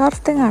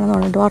 ഡോർഫ് തെങ്ങാണെന്ന്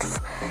തോന്നുന്നു, ഡോർഫ്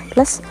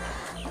പ്ലസ്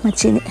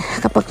മച്ചീനി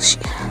കപ്പ കൃഷി.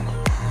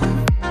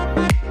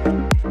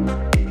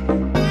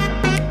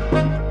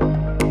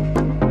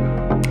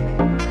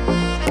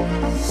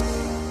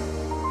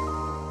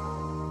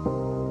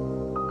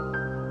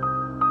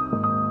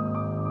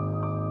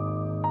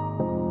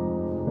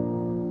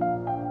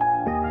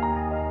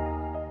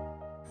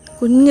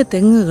 കുഞ്ഞ്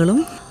തെങ്ങുകളും,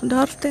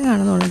 ഡോർഫ്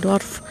തെങ്ങാണെന്ന് തോന്നുന്നു,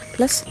 ഡോർഫ്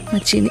പ്ലസ്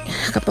മച്ചീനി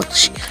കപ്പ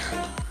കൃഷി.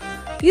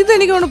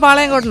 ഇതെനിക്ക് തോന്നുന്നു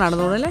പാളയംകോട്ടനാണെന്ന്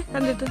തോന്നുന്നു അല്ലേ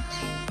കണ്ടിട്ട്.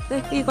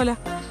 ഈ കൊല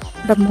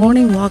ഇവിടെ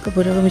മോർണിംഗ് വാക്ക്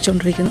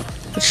പുരോഗമിച്ചുകൊണ്ടിരിക്കുന്നു.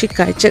 കൃഷി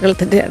കാഴ്ചകൾ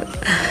തന്നെയാണ്.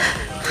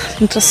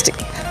 ഇൻട്രസ്റ്റിംഗ്.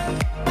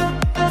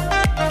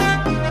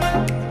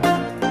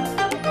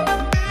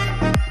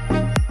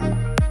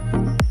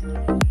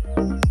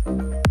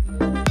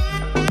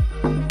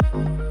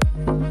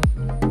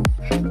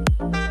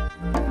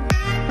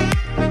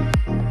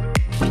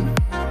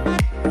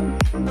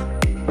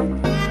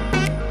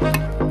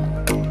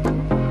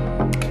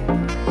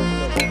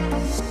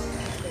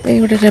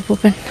 ഇവിടെ ഒരു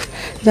അപ്പൂപ്പൻ,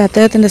 ഇത്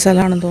അദ്ദേഹത്തിൻ്റെ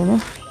സ്ഥലമാണെന്ന്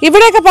തോന്നുന്നു.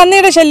 ഇവിടെയൊക്കെ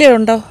പന്നിയുടെ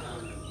ശല്യമുണ്ടോ?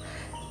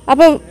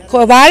 അപ്പം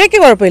വാഴയ്ക്ക്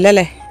കുഴപ്പമില്ല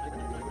അല്ലേ?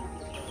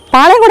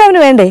 പാളയംകോട് അവന്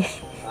വേണ്ടേ?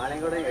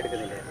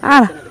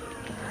 ആണ്,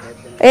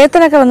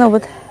 ഏത്തനൊക്കെ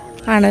വന്നു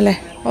ആണല്ലേ?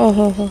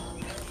 ഓഹോ ഹോ.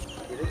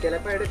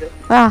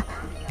 ആ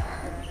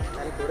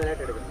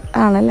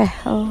ആണല്ലേ?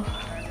 ഓ,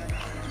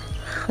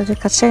 ഒരു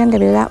കർഷകൻ്റെ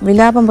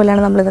വിലാപം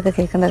പോലെയാണ് നമ്മളിതൊക്കെ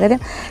കേൾക്കേണ്ടത്.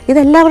 കാര്യം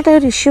ഇതെല്ലാവരുടെയും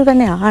ഒരു ഇഷ്യൂ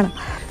തന്നെയാണ്.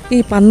 ഈ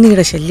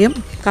പന്നിയുടെ ശല്യം,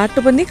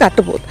 കാട്ടുപന്നി,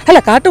 കാട്ടുപോത്തല്ല,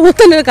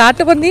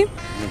 കാട്ടുപന്നിയും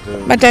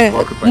മറ്റേ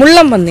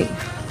മുള്ളം പന്നി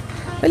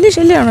വലിയ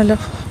ശല്യമാണല്ലോ.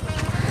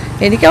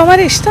 എനിക്ക്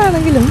അവന്മാരെ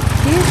ഇഷ്ടമാണെങ്കിലും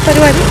ഈ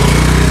പരിപാടി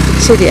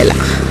ശരിയല്ല.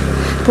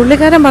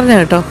 പുള്ളിക്കാരൻ പറഞ്ഞു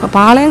കേട്ടോ,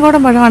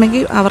 പാളയംകോടൻ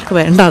പഴമാണെങ്കിൽ അവർക്ക്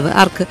വേണ്ടത്,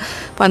 ആർക്ക്,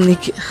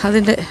 പന്നിക്ക്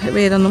അതിൻ്റെ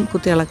വേരൊന്നും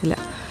കുത്തിയിളക്കില്ല.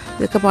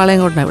 ഇതൊക്കെ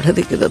പാളയംകോടനാണ് ഇവിടെ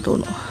നിൽക്കുന്നത്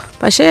തോന്നുന്നു.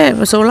 പക്ഷേ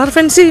സോളാർ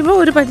ഫെൻസ് ചെയ്യുമ്പോൾ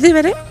ഒരു പരിധി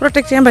വരെ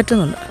പ്രൊട്ടക്റ്റ് ചെയ്യാൻ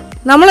പറ്റുന്നുണ്ട്.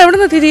 നമ്മൾ എവിടെ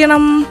നിന്ന്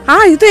തിരിയണം?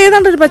 ഇത്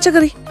ഏതാണ്ട് ഒരു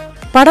പച്ചക്കറി,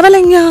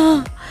 പടവലങ്ങ.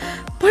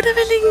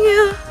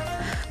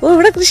 ഓ,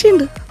 ഇവിടെ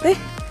കൃഷിയുണ്ട്.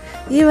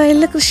 ഈ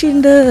വയലിൽ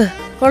കൃഷിയുണ്ട്.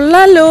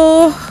 കൊള്ളാലോ,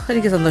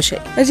 എനിക്ക്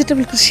സന്തോഷമായി.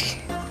 വെജിറ്റബിൾ കൃഷി,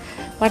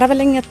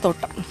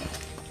 പടവലങ്ങത്തോട്ടം.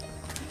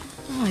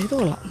 ഇത്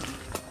കൊള്ളാം.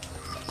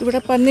 ഇവിടെ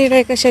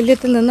പന്നിയുടെയൊക്കെ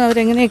ശല്യത്തിൽ നിന്ന്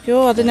അവരെങ്ങനെയൊക്കെയോ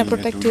അതിനെ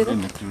പ്രൊട്ടക്റ്റ് ചെയ്ത്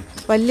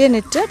വലിയ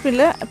നെറ്റ്.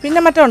 പിന്നെ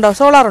മറ്റോ ഉണ്ടോ?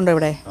 സോളാറുണ്ടോ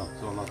ഇവിടെ?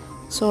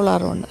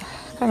 സോളാറും ഉണ്ട്,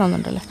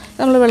 കാണുന്നുണ്ടല്ലോ.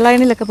 നമ്മൾ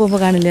വെള്ളായണിലൊക്കെ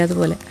പോകുമ്പോൾ കാണില്ലേ,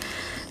 അതുപോലെ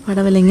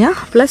പടവലങ്ങ.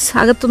 പ്ലസ്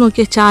അകത്ത്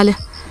നോക്കിയ ചാല്,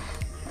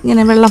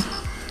 ഇങ്ങനെ വെള്ളം.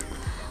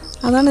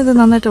 അതാണിത്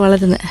നന്നായിട്ട്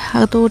വളരുന്നത്.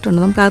 അകത്തോട്ടുണ്ട്,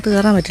 നമുക്ക് അകത്ത്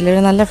കയറാൻ പറ്റില്ല.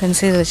 ഇവിടെ നല്ല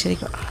ഫെൻസ് ചെയ്ത്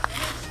വെച്ചിരിക്കുക.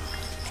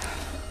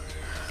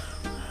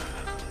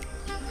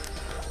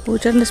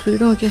 പൂച്ചേട്ടൻ്റെ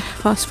സ്പീഡ് നോക്കിയാൽ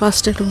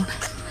ഫാസ്റ്റായിട്ട് പോകണം.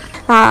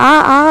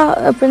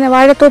 പിന്നെ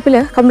വാഴത്തോപ്പിൽ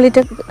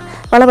കംപ്ലീറ്റ്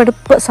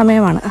വിളവെടുപ്പ്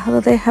സമയമാണ്.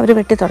 അതേ അവർ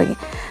വെട്ടി തുടങ്ങി.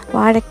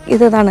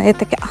 ഇതാണ്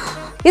ഏത്തക്ക.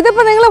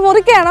 ഇതിപ്പോൾ നിങ്ങൾ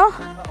മുറിക്കുകയാണോ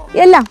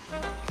എല്ലാം?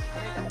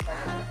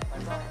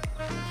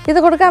 ഇത്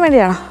കൊടുക്കാൻ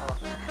വേണ്ടിയാണോ?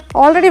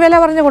 ഓൾറെഡി വില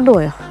പറഞ്ഞ്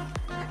കൊണ്ടുപോയോ?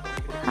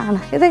 ആണ്.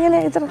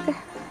 ഇതെങ്ങനെയാണ്?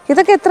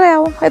 ഇതൊക്കെ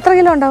എത്രയാവും? എത്ര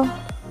കിലോ ഉണ്ടാവും?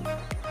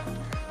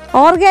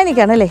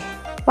 ഓർഗാനിക്കാണല്ലേ,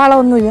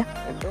 വളമൊന്നുമില്ല.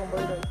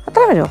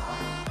 അത്ര വരുമോ?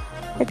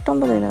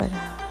 8-9 കിലോ വരും.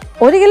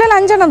 1 കിലോയിൽ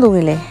 5 എണ്ണം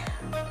തൂങ്ങില്ലേ?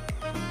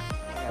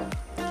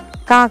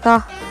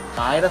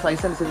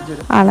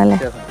 ആണല്ലേ.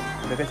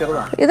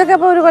 ഇതൊക്കെ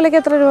അപ്പോൾ ഒരു കൊലയ്ക്ക്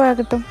എത്ര രൂപ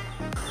കിട്ടും?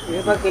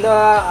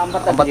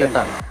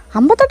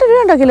 58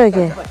 രൂപയുണ്ടോ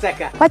കിലോയ്ക്ക്?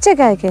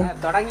 പച്ചക്കായ്ക്ക്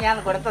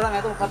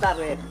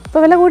ഇപ്പോൾ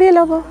വില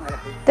കൂടിയല്ലോ. അപ്പോൾ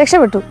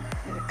രക്ഷപ്പെട്ടു.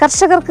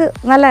 കർഷകർക്ക്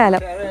നല്ല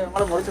കാലം.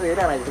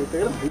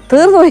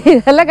 തീർന്നു പോയി,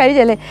 എല്ലാം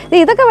കഴിച്ചല്ലേ.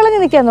 ഇതൊക്കെ വിളഞ്ഞ്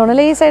നിൽക്കാൻ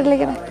തോന്നുന്നല്ലേ ഈ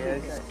സൈഡിലേക്ക്?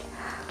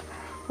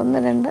 1,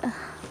 2,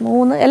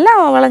 3 എല്ലാം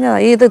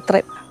വിളഞ്ഞതാണ്. ഇത്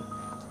ഇത്രയും.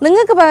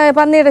 നിങ്ങൾക്ക്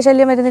പന്നിയുടെ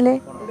ശല്യം വരുന്നില്ലേ?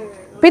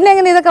 പിന്നെ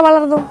എങ്ങനെ ഇതൊക്കെ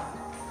വളർന്നു?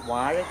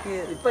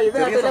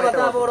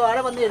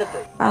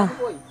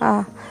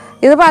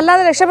 ഇതിപ്പോൾ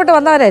അല്ലാതെ രക്ഷപ്പെട്ട്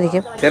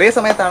വന്നവരായിരിക്കും. ചെറിയ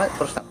സമയത്താണ്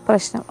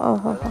പ്രശ്നം.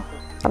 ഓഹോ.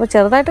 അപ്പോൾ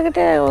ചെറുതായിട്ട്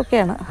കിട്ടിയ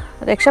ഓക്കെയാണ്,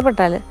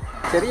 രക്ഷപ്പെട്ടാൽ.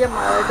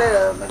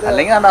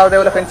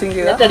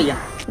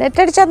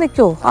 നെറ്റടിച്ചാൽ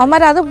നിൽക്കുമോ?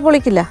 അവന്മാർ അത്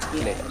പൊളിക്കില്ല.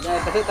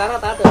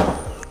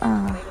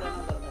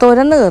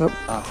 തുരന്ന് കയറും.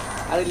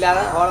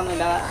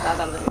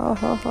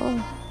 ഓഹോ.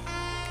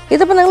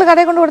 ഇതിപ്പോൾ നിങ്ങൾ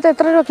കടയിൽ കൊണ്ട് കൊടുത്താൽ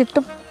എത്ര രൂപ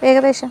കിട്ടും?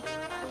 ഏകദേശം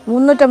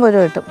 350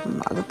 രൂപ കിട്ടും.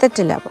 അത്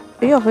തെറ്റില്ല. അപ്പോൾ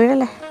അയ്യോ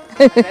വീഴല്ലേ.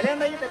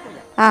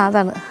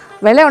 അതാണ്.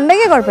 വില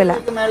ഉണ്ടെങ്കിൽ കുഴപ്പമില്ല.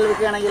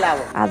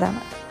 അതാണ്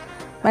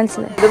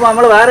മനസ്സിലായി.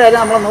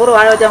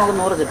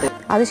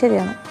 അത്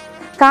ശരിയാണ്.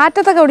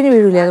 കാറ്റത്തൊക്കെ ഒടിഞ്ഞ്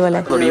വീഴൂലേ? അതുപോലെ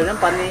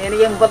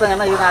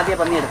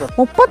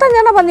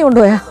 35 പന്നി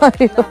കൊണ്ടുപോയാ?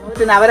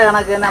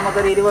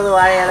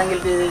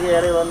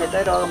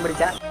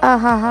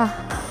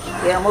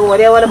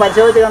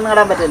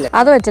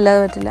 അത്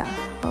പറ്റില്ല.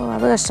 ഓ,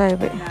 അത് കഷ്ടമായി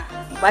പോയി.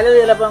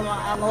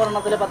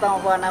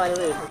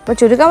 ഇപ്പൊ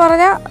ചുരുക്കം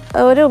പറഞ്ഞാൽ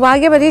ഒരു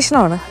ഭാഗ്യ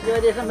പരീക്ഷണമാണ്.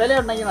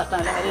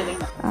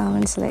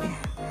 മനസ്സിലായി.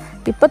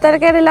 ഇപ്പൊ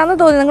തിരക്കേടില്ലാന്ന്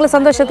തോന്നി. നിങ്ങൾ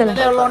സന്തോഷത്തിൽ?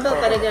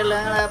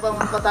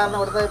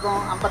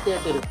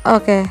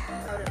 ഓക്കെ.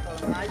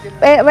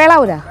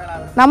 വേളാവൂരാ?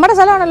 നമ്മുടെ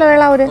സ്ഥലമാണല്ലോ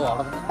വേളാവൂര്.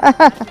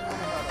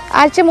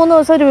 ആഴ്ച 3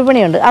 ദിവസം ഒരു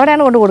വിപണിയുണ്ട്,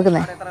 അവിടെയാണ് കൊണ്ട്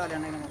കൊടുക്കുന്നത്.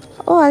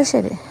 ഓ, അത്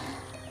ശരി.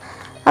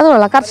 അത്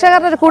കൊള്ളാം.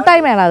 കർഷകരുടെ ഒരു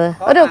കൂട്ടായ്മയാണ് അത്,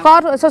 ഒരു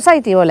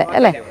സൊസൈറ്റി പോലെ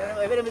അല്ലേ?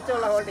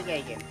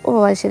 ഓ,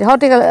 അത് ശരി.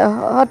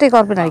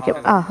 ഹോർട്ടികോർപ്പിനായിരിക്കും.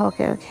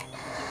 ഓക്കെ.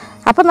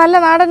 അപ്പം നല്ല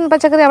നാടൻ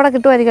പച്ചക്കറി അവിടെ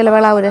കിട്ടുമായിരിക്കുമല്ലോ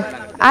വേളാവൂര്.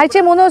 ആഴ്ച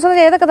 3 ദിവസം.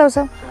 ഏതൊക്കെ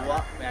ദിവസം?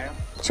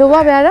 ചൊവ്വ,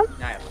 വ്യാഴം,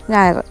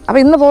 ഞായർ. അപ്പം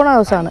ഇന്ന് പോകുന്ന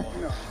ദിവസമാണ്.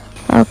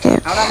 ഓക്കെ.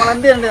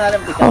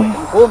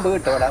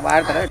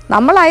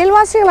 നമ്മൾ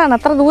അയൽവാസികളാണ്,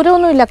 അത്ര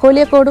ദൂരമൊന്നുമില്ല.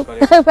 കോലിയക്കോടും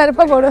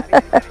പരപ്പക്കോടും.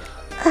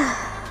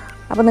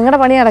 അപ്പം നിങ്ങളുടെ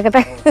പണി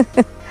നടക്കട്ടെ.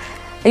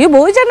 അയ്യോ,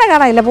 പോയി ചേട്ടനെ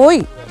കാണാനില്ല,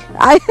 പോയി.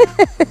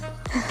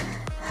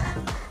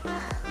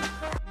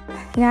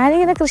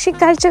 ഞാനിങ്ങനെ കൃഷി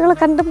കാഴ്ചകൾ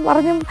കണ്ടും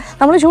പറഞ്ഞും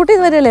നമ്മൾ ഷൂട്ട്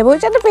ചെയ്ത് വരികയല്ലേ.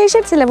 ബോയിച്ചേട്ടൻ്റെ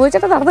പേഷ്യൻസ് ഇല്ല,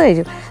 ബോയിച്ചേട്ടൻ നടന്നു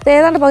കഴിഞ്ഞു. ഇത്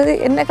ഏതാണ്ട് പകുതി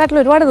എന്നെക്കാട്ടിൽ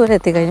ഒരുപാട് ദൂരം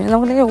എത്തിക്കഴിഞ്ഞു.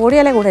 നമുക്കിങ്ങനെ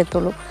ഓടിയാലേ കൂടെ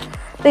എത്തുള്ളൂ.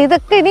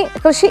 ഇതൊക്കെ ഇനി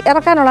കൃഷി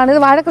ഇറക്കാനുള്ളതാണ്.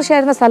 ഇത്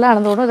വാഴക്കൃഷിയായിരുന്ന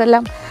സ്ഥലമാണെന്ന് തോന്നുന്നു.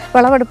 ഇതെല്ലാം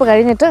വിളവെടുപ്പ്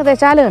കഴിഞ്ഞിട്ട് അതേ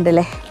ചാല്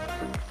കണ്ടില്ലേ,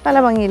 നല്ല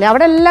ഭംഗിയില്ല.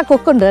 അവിടെ എല്ലാം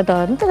കൊക്കുണ്ട് കേട്ടോ.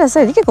 എന്ത് രസം.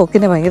 എനിക്ക്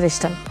കൊക്കിനെ ഭയങ്കര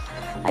ഇഷ്ടമാണ്.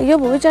 അയ്യോ,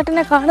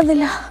 ബോയിച്ചേട്ടനെ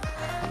കാണുന്നില്ല.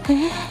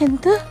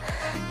 എന്ത്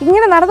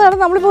ഇങ്ങനെ നടന്ന്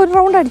നമ്മളിപ്പോൾ ഒരു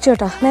റൗണ്ട് അടിച്ചു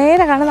കേട്ടോ.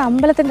 നേരെ കാണുന്ന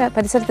അമ്പലത്തിൻ്റെ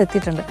പരിസരത്ത്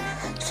എത്തിയിട്ടുണ്ട്.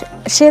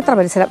 ക്ഷേത്ര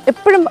പരിസരം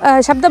എപ്പോഴും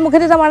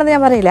ശബ്ദമുഖരിതമാണെന്ന്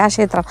ഞാൻ പറയില്ലേ, ആ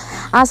ക്ഷേത്രം,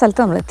 ആ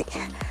സ്ഥലത്ത് നമ്മളെത്തി.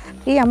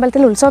 ഈ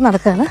അമ്പലത്തിൽ ഉത്സവം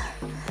നടക്കുകയാണ്.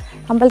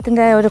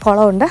 അമ്പലത്തിൻ്റെ ഒരു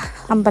കുളമുണ്ട്,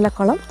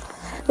 അമ്പലക്കുളം.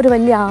 ഒരു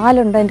വലിയ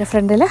ആലുണ്ട് അതിൻ്റെ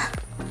ഫ്രണ്ടിൽ.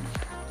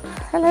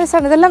 നല്ല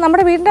രസമാണ്. ഇതെല്ലാം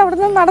നമ്മുടെ വീടിൻ്റെ അവിടെ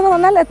നിന്ന് നടന്നു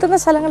വന്നാൽ എത്തുന്ന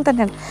സ്ഥലങ്ങൾ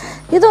തന്നെയാണ്.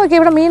 ഇത് നോക്കി,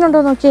 ഇവിടെ മീനുണ്ടോ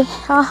നോക്കി.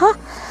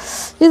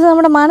 ഇത്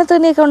നമ്മുടെ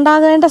മാനത്തന്നെയൊക്കെ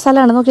ഉണ്ടാകേണ്ട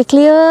സ്ഥലമാണ്. നോക്കി,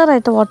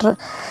 ക്ലിയറായിട്ട് വാട്ടർ,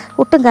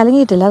 ഒട്ടും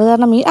കലങ്ങിയിട്ടില്ല. അത്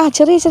കാരണം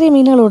ചെറിയ ചെറിയ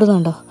മീനുകൾ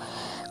ഓടുന്നുണ്ടോ,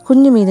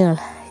 കുഞ്ഞു മീനുകൾ.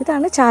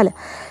 ഇതാണ് ചാല്.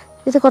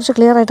 ഇത് കുറച്ച്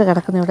ക്ലിയറായിട്ട്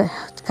കിടക്കുന്നു ഇവിടെ,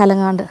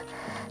 കലങ്ങാണ്ട്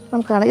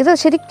നമുക്ക് കാണാം. ഇത്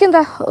ശരിക്കും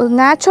എന്താ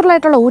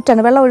നാച്ചുറലായിട്ടുള്ള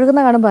ഊറ്റാണ്. വെള്ളം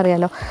ഒഴുകുന്ന കാണുമ്പോൾ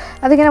അറിയാമല്ലോ.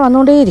 അതിങ്ങനെ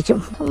വന്നുകൊണ്ടേയിരിക്കും.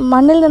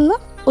 മണ്ണിൽ നിന്ന്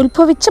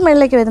ഉത്ഭവിച്ച്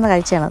മേളിലേക്ക് വരുന്ന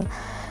കാഴ്ചയാണത്.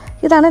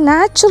 ഇതാണ്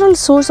നാച്ചുറൽ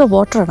സോഴ്സ് ഓഫ്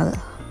വാട്ടറാണത്.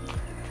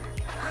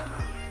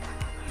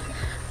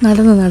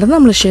 നടന്ന്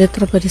നമ്മൾ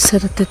ക്ഷേത്ര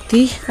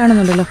പരിസരത്തെത്തി.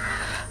 കാണുന്നുണ്ടല്ലോ,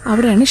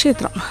 അവിടെയാണ്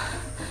ക്ഷേത്രം.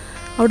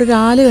 അവിടെ ഒരു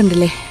ആല്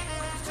കണ്ടില്ലേ,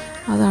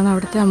 അതാണ്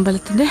അവിടുത്തെ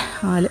അമ്പലത്തിൻ്റെ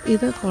ആല്.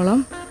 ഇത് കുളം.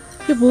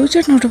 ഈ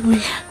ബോയിച്ചേട്ടനോട്ട്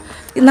പോയി.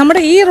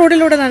 നമ്മുടെ ഈ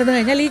റോഡിലൂടെ നടന്നു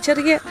കഴിഞ്ഞാൽ ഈ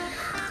ചെറിയ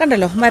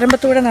കണ്ടല്ലോ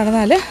മരമ്പത്തൂടെ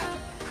നടന്നാൽ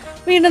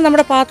വീണ്ടും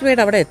നമ്മുടെ പാത്ത്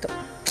വേയുടെ അവിടെ എത്തും.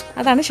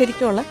 അതാണ്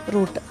ശരിക്കുമുള്ള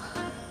റൂട്ട്.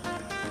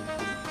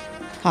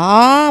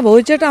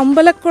 ബോയിച്ചേട്ടൻ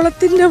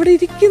അമ്പലക്കുളത്തിൻ്റെ അവിടെ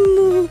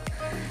ഇരിക്കുന്നു.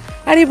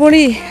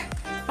 അടിപൊളി.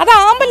 അത്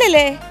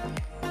ആമ്പലല്ലേ?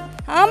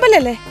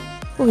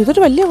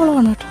 ഇതൊരു വലിയ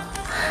കുളമാണ് കേട്ടോ.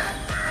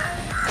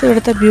 ഇത്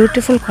ഇവിടുത്തെ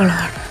ബ്യൂട്ടിഫുൾ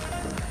കുളമാണ്.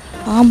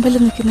 ആമ്പൽ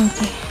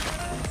നിൽക്കുന്നൊക്കെ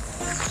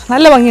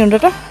നല്ല ഭംഗിയുണ്ട്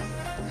കേട്ടോ.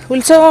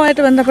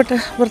 ഉത്സവമായിട്ട് ബന്ധപ്പെട്ട്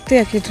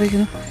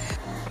വൃത്തിയാക്കിയിട്ടിരിക്കുന്നു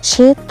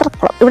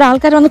ക്ഷേത്രക്കുളം. ഇവിടെ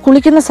ആൾക്കാർ വന്ന്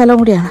കുളിക്കുന്ന സ്ഥലം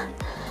കൂടിയാണ്.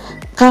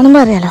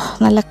 കാണുമ്പോൾ അറിയാലോ,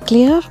 നല്ല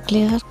ക്ലിയർ.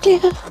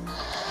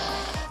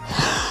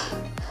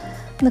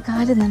 ഒന്ന്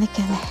കാല്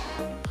നനയ്ക്കാനേ.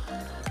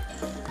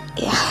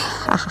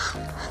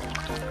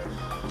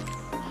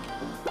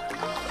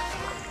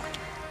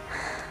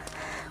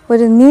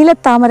 ഒരു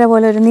നീലത്താമര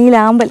പോലെ ഒരു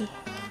നീലാമ്പൽ.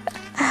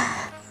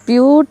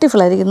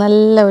 ബ്യൂട്ടിഫുള്ളായിരിക്കും.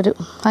 നല്ല ഒരു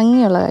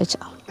ഭംഗിയുള്ള കാഴ്ച.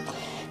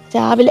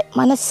 രാവിലെ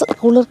മനസ്സ്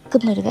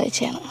കുളിർക്കുന്നൊരു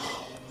കാഴ്ചയാണ്.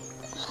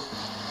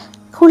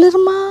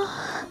 കുളിർമ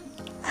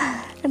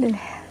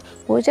കണ്ടില്ലേ?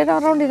 പോയിച്ചേട്ടൻ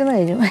പറഞ്ഞുകൊണ്ട് ഇരുന്ന്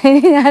കഴിഞ്ഞു.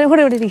 ഇനി ഞാനും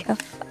കൂടെ ഇവിടെ ഇരിക്കാം.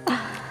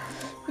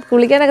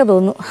 കുളിക്കാനൊക്കെ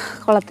തോന്നുന്നു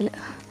കുളത്തിൽ.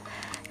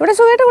 ഇവിടെ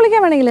സുഖമായിട്ട്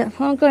കുളിക്കാൻ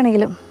നമുക്ക്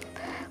വേണമെങ്കിലും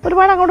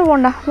ഒരുപാട് അങ്ങോട്ട്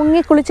പോകണ്ട.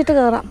 മുങ്ങി കുളിച്ചിട്ട്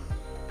കയറാം.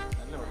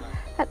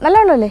 നല്ല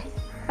വെള്ളമല്ലേ?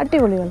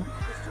 അടിപൊളി വെള്ളം,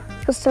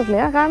 ക്രിസ്റ്റൽ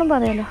ക്ലിയർ. കാണുമ്പോൾ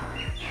അറിയാലോ.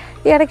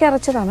 ഈ ഇടയ്ക്ക്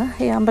അടച്ചതാണ്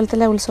ഈ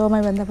അമ്പലത്തിലെ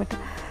ഉത്സവവുമായി ബന്ധപ്പെട്ട്.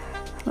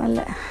 നല്ല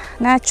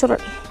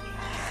നാച്ചുറൽ.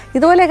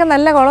 ഇതുപോലെയൊക്കെ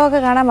നല്ല കുളമൊക്കെ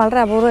കാണാൻ വളരെ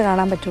അപൂർവ്വം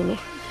കാണാൻ പറ്റുള്ളൂ.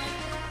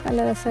 നല്ല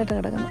രസമായിട്ട്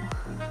കിടക്കുന്നു.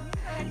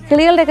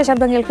 കിളികളുടെയൊക്കെ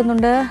ശബ്ദം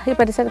കേൾക്കുന്നുണ്ട്. ഈ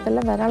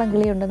പരിസരത്തെല്ലാം ധാരാളം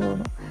കിളിയുണ്ടെന്ന്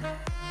തോന്നുന്നു.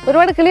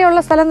 ഒരുപാട്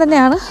കിളിയുള്ള സ്ഥലം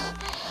തന്നെയാണ്.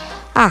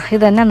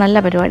 ഇതന്നെ നല്ല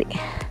പരിപാടി.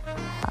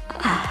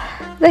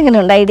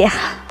 ഇതെങ്ങനെയുണ്ട് ഐഡിയ?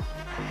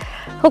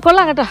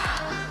 കൊള്ളാം കേട്ടോ.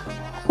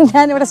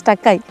 ഞാനിവിടെ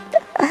സ്റ്റക്കായി.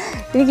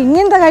 എനിക്ക്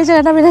ഇങ്ങനത്തെ കാഴ്ച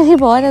കേട്ടാൽ പിന്നെ എനിക്ക്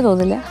പോകാനേ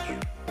തോന്നില്ല.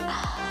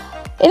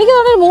 എനിക്ക്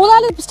തോന്നുന്നു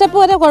 3-4 സ്റ്റെപ്പ്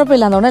വരെ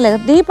കുഴപ്പമില്ലാന്ന് തോന്നുന്നു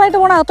അല്ലേ? ഡീപ്പായിട്ട്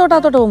പോകണം.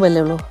 അകത്തോട്ട്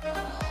പോകുമ്പോഴല്ലേ ഉള്ളൂ.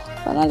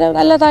 അപ്പം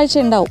നല്ല താഴ്ച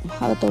ഉണ്ടാവും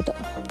അകത്തോട്ട്.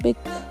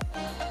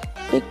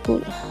 Big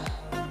pool.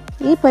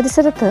 ഈ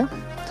പരിസരത്ത്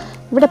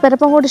ഇവിടെ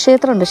പിരപ്പങ്കോട്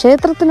ക്ഷേത്രമുണ്ട്.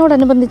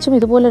 ക്ഷേത്രത്തിനോടനുബന്ധിച്ചും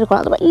ഇതുപോലൊരു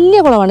കുളം. അത് വലിയ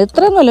കുളമാണ്.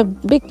 ഇത്രയൊന്നുമല്ല,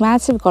 ബിഗ്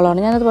മാസീവ് കുളമാണ്.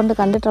 ഞാനത് പണ്ട്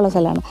കണ്ടിട്ടുള്ള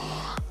സ്ഥലമാണ്.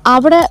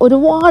 അവിടെ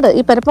ഒരുപാട്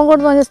ഈ പിരപ്പങ്കോട്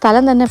എന്ന് പറഞ്ഞ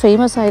സ്ഥലം തന്നെ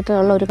ഫേമസ്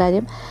ആയിട്ടുള്ള ഒരു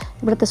കാര്യം,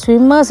 ഇവിടുത്തെ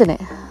സ്വിമ്മേഴ്സിന്,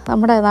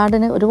 നമ്മുടെ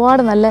നാടിന്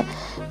ഒരുപാട് നല്ല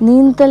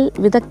നീന്തൽ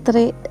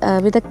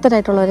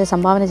വിദഗ്ധരായിട്ടുള്ളവരെ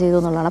സംഭാവന ചെയ്തു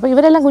എന്നുള്ളതാണ്. അപ്പോൾ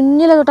ഇവരെല്ലാം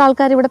കുഞ്ഞിലെ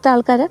തൊട്ട് ഇവിടുത്തെ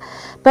ആൾക്കാർ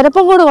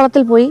പിരപ്പങ്കോട്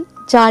കുളത്തിൽ പോയി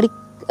ചാടി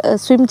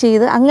സ്വിം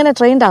ചെയ്ത് അങ്ങനെ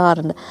ട്രെയിൻഡ്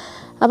ആകാറുണ്ട്.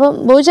 അപ്പം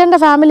ബോയിച്ചേട്ടൻ്റെ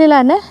ഫാമിലിയിൽ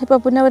തന്നെ, ഇപ്പോൾ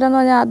പുന്നവരം എന്ന്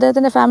പറഞ്ഞാൽ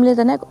അദ്ദേഹത്തിൻ്റെ ഫാമിലിയിൽ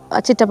തന്നെ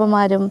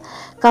ചിറ്റപ്പന്മാരും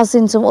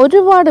കസിൻസും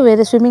ഒരുപാട്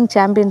പേര് സ്വിമ്മിങ്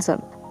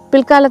ചാമ്പ്യൻസാണ്.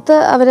 പിൽക്കാലത്ത്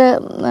അവർ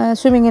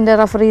സ്വിമ്മിങ്ങിൻ്റെ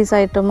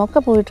റഫറീസായിട്ടും ഒക്കെ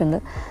പോയിട്ടുണ്ട്.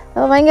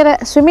 ഭയങ്കര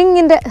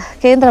സ്വിമ്മിങ്ങിൻ്റെ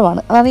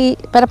കേന്ദ്രമാണ്. അതാണ് ഈ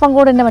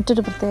പിരപ്പങ്കോടിൻ്റെ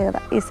മറ്റൊരു പ്രത്യേകത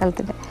ഈ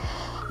സ്ഥലത്തിൻ്റെ.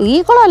 ഈ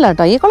കുളമല്ല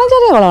കേട്ടോ, ഈ കുളം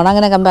ചെറിയ കുളമാണ്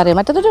അങ്ങനെ കമ്പയർ ചെയ്യും.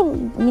 മറ്റൊരു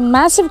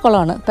മാസീവ്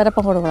കുളമാണ്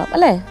പിരപ്പങ്കോട് കുളം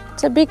അല്ലേ?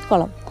 ഇറ്റ്സ് എ ബിഗ്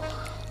കുളം.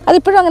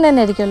 അതിപ്പോഴും അങ്ങനെ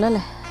തന്നെ ആയിരിക്കുമല്ലോ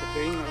അല്ലേ?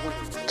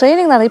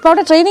 ട്രെയിനിങ് നടക്കും. ഇപ്പോൾ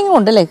അവിടെ ട്രെയിനിങ്ങും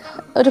ഉണ്ടല്ലേ,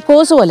 ഒരു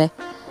കോഴ്സ് പോലെ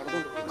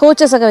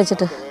കോച്ചസൊക്കെ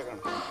വെച്ചിട്ട്.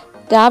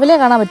 രാവിലെ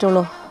കാണാൻ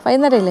പറ്റുള്ളൂ,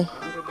 വൈകുന്നേരം ഇല്ലേ?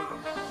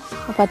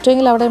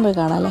 പറ്റുമെങ്കിൽ അവിടെയും പോയി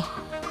കാണാം അല്ലേ?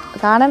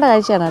 കാണേണ്ട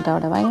കാഴ്ചയാണ് കേട്ടോ.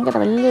 അവിടെ ഭയങ്കര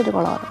വലിയൊരു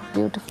കുളമാണ്,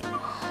 ബ്യൂട്ടിഫുൾ.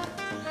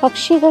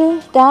 പക്ഷികൾ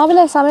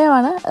രാവിലെ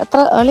സമയമാണ്, എത്ര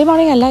ഏർലി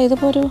മോർണിംഗ് അല്ല.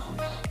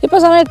 ഇപ്പോൾ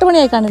സമയം 8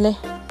 മണിയായി കാണില്ലേ?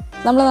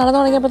 നമ്മൾ നടന്നു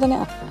തുടങ്ങിയപ്പോൾ തന്നെ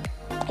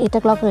 8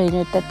 o'clock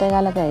കഴിഞ്ഞു.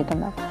 8-8:15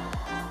 ആയിട്ടുണ്ടാവും.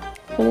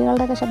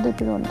 കിളികളുടെയൊക്കെ ശബ്ദം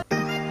ഇപ്പോഴും ഉണ്ട്.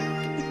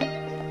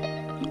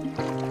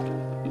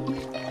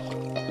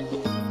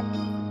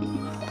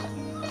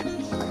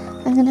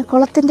 അങ്ങനെ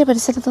കുളത്തിൻ്റെ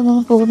പരിസരത്ത്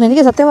നിന്ന് പോകുന്നു.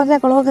 എനിക്ക് സത്യം പറഞ്ഞാൽ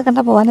കുളമൊക്കെ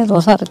കണ്ടാൽ പോകാനേ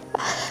തോന്നാറില്ല.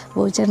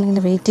 ബോയിച്ചേട്ടൻ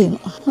ഇങ്ങനെ വെയിറ്റ് ചെയ്യുന്നു.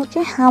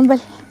 ഓക്കെ, ആമ്പൽ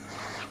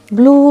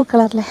ബ്ലൂ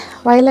കളറിലെ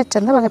വയലറ്റ്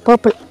എന്താ പറയുക,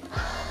 പേർപ്പിൾ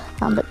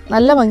ആമ്പൽ.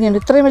 നല്ല ഭംഗിയുണ്ട്.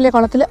 ഇത്രയും വലിയ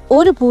കുളത്തിൽ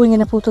ഒരു പൂ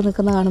ഇങ്ങനെ പൂത്ത്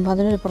നിൽക്കുന്ന കാണുമ്പോൾ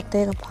അതിനൊരു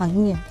പ്രത്യേക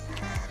ഭംഗിയാണ്.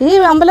 ഈ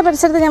അമ്പല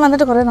പരിസരത്ത് ഞാൻ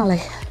വന്നിട്ട് കുറേ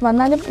നാളായി.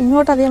 വന്നാലും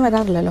ഇങ്ങോട്ട് അധികം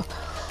വരാറില്ലല്ലോ.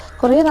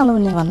 കുറേ നാൾ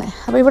മുന്നേ വന്നേ.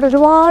 അപ്പോൾ ഇവിടെ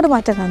ഒരുപാട്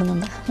മാറ്റം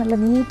കാണുന്നുണ്ട്. നല്ല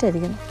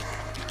നീറ്റായിരിക്കുന്നു.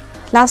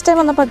 ലാസ്റ്റ് ടൈം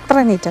വന്നപ്പോൾ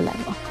ഇത്ര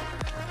നീറ്റല്ലായിരുന്നു.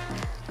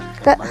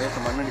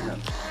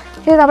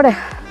 ഏതവിടെ?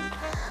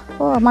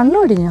 മണ്ണ്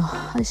ഒടിഞ്ഞോ?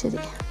 അത് ശരി.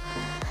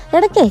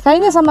 ഇടയ്ക്കേ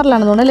കഴിഞ്ഞ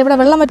സമ്മറിലാണ് തോന്നുന്നു ഇവിടെ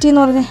വെള്ളം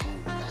പറ്റിയെന്ന് പറഞ്ഞേ.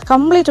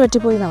 കംപ്ലീറ്റ്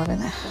പറ്റിപ്പോയി എന്നാണ്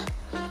പറയുന്നത്.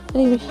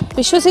 എനിക്ക്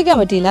വിശ്വസിക്കാൻ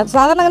പറ്റിയില്ല.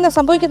 സാധാരണ അങ്ങനെ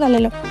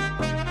സംഭവിക്കുന്നതല്ലല്ലോ.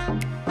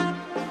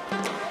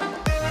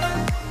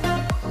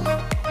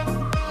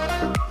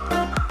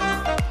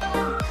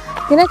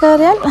 ഇങ്ങനെ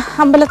കയറിയാൽ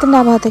അമ്പലത്തിൻ്റെ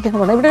ആ ഭാഗത്തേക്കാണ്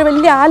പോകുന്നത്. ഇവിടെ ഒരു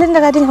വലിയ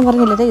ആലിൻ്റെ കാര്യം ഞാൻ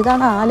പറഞ്ഞില്ലേ,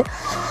 ഇതാണ് ആല്.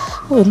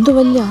 എന്ത്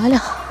വലിയ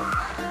ആലാ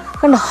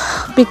കണ്ടോ,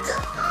 ബിഗ്.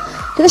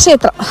 ഇത്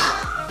ക്ഷേത്രം,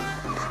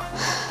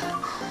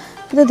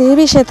 ഇത്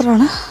ദേവീ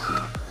ക്ഷേത്രമാണ്.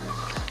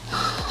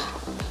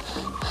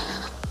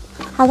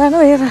 അതാണ്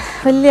വേറെ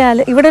വലിയ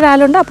ആല്. ഇവിടെ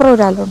ഒരാളുണ്ട്, അപ്പുറം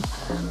ഒരാളുണ്ട്.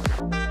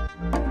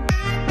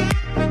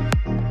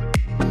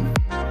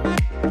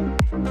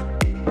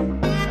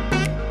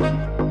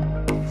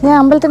 ഞാൻ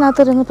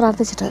അമ്പലത്തിനകത്തൊരു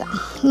പ്രാർത്ഥിച്ചിട്ട് വരാം.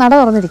 നട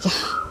തുറന്നിരിക്കാം.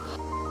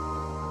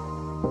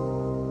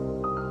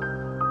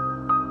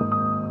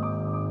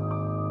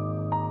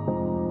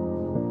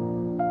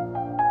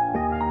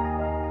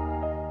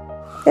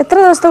 എത്ര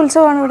ദിവസത്തെ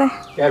ഉത്സവമാണ് ഇവിടെ?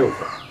 7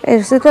 ദിവസം. 7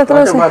 ദിവസത്തെ എത്ര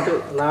ദിവസം?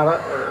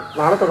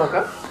 നാളെ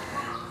തുടക്കം.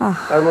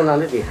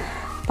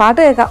 പാട്ട്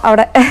കേൾക്കാം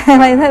അവിടെ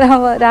വൈകുന്നേരം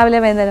രാവിലെ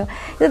വൈകുന്നേരം.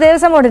 ഇത്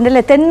ദേവസ്വം ബോർഡിൻ്റെ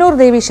അല്ലേ? തെന്നൂർ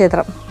ദേവി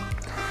ക്ഷേത്രം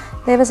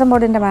ദേവസ്വം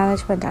ബോർഡിൻ്റെ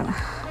മാനേജ്മെൻറ്റാണ്.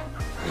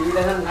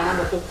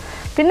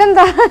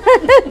 പിന്നെന്താ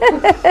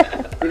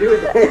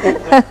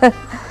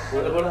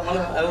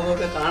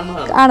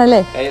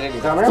ആണല്ലേ?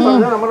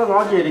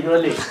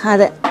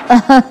 അതെ.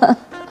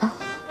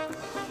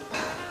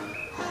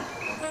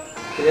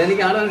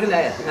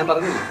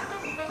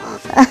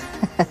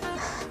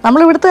 നമ്മൾ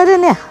ഇവിടുത്തെ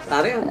തന്നെയാ.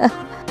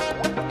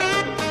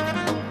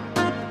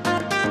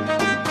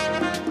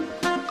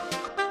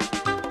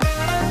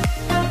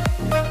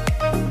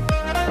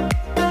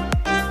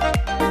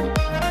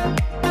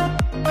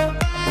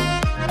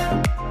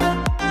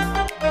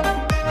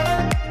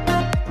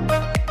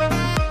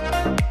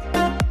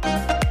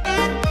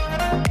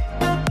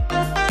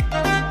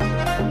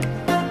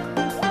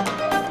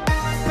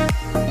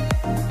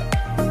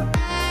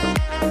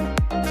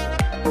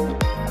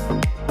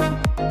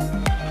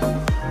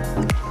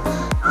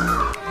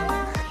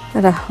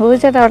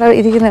 ചേട്ടാ അവിടെ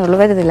ഇരിക്കുന്നേ ഉള്ളൂ,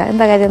 വരുന്നില്ല.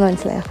 എന്താ കാര്യമെന്ന്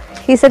മനസ്സിലായോ?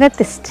 He's an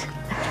atheist.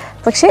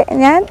 പക്ഷേ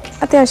ഞാൻ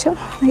അത്യാവശ്യം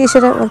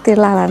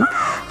ഈശ്വരഭക്തിയുള്ള ആളാണ്.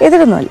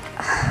 എതിരൊന്നുമല്ല.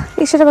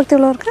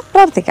 ഈശ്വരഭക്തിയുള്ളവർക്ക്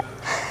പ്രവർത്തിക്കാം.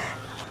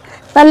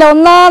 നല്ല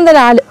ഒന്നാം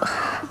തരം ആല്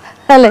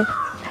അല്ലേ?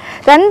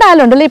 2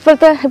 ആലുണ്ടല്ലോ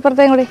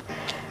ഇപ്പുറത്തേയും കൂടി.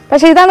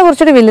 പക്ഷേ ഇതാണ്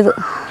കുറച്ചുകൂടി വലുത്.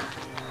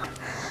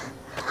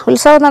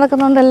 ഉത്സവം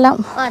നടക്കുന്നതുകൊണ്ടെല്ലാം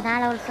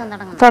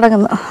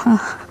തുടങ്ങുന്നു.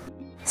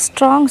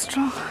 സ്ട്രോങ്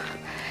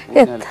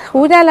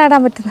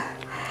ഊഞ്ഞാലാടാൻ പറ്റുന്ന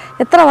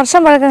എത്ര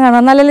വർഷം പഴക്കം കാണും,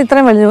 എന്നാലല്ലേ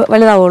ഇത്രയും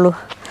വലുതാവുള്ളൂ.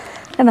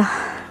 കേട്ടോ,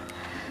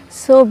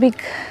 സോ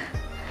ബിഗ്.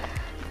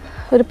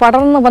 ഒരു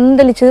പടർന്ന്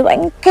പന്തലിച്ചത്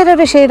ഭയങ്കര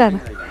ഒരു ഷെയ്ഡാണ്.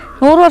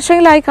 100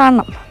 വർഷമെങ്കിലായി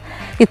കാണണം.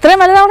 ഇത്രയും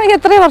വലുതാവണമെങ്കിൽ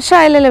എത്രയും വർഷം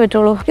ആയാലല്ലേ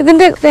പറ്റുള്ളൂ.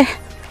 ഇതിൻ്റെ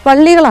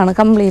വള്ളികളാണ്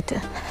കംപ്ലീറ്റ്.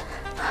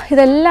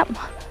 ഇതെല്ലാം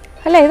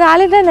അല്ലേ? ഇത്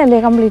ആലിൻ്റെ തന്നെയല്ലേ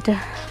കംപ്ലീറ്റ്?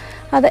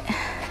 അതെ.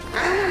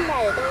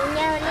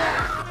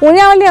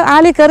 ഊഞ്ഞാവള്ളി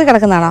ആലിൽ കയറി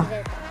കിടക്കുന്നതാണോ?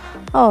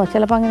 ഓ,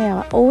 ചിലപ്പോൾ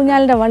അങ്ങനെയാവാം.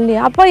 ഊഞ്ഞാലിൻ്റെ വള്ളി.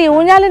 അപ്പോൾ ഈ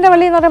ഊഞ്ഞാലിൻ്റെ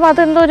വള്ളി എന്ന് പറയുമ്പോൾ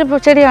അതെന്തോ ഒരു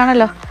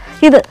ചെടിയാണല്ലോ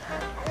ഇത്.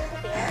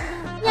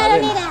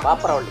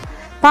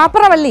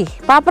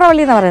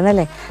 പാപ്പറവള്ളി എന്ന് പറയുന്നത്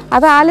അല്ലേ?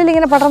 അത് ആലിൽ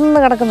ഇങ്ങനെ പടർന്ന്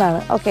കിടക്കുന്നതാണ്.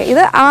 ഓക്കെ,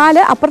 ഇത്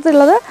ആല്,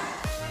 അപ്പുറത്തുള്ളത്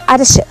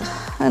അരശ്,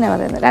 അങ്ങനെ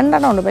പറയുന്നത്. 2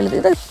 എണ്ണം ഉണ്ട് വലുത്.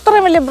 ഇത്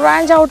ഇത്രയും വലിയ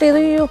ബ്രാഞ്ച് ഔട്ട്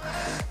ചെയ്ത്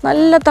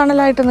നല്ല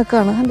തണലായിട്ട്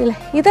നിൽക്കുകയാണ്. കണ്ടില്ലേ?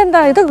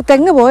 ഇതെന്താ? ഇത്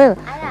തെങ്ങ് പോയത്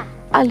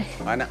അല്ലേ?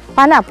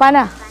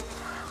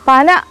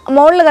 പന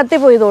മുകളിൽ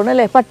കത്തിപ്പോയി തോന്നുന്നു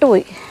അല്ലേ?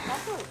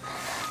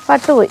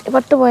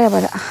 പട്ടുപോയ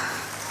പന.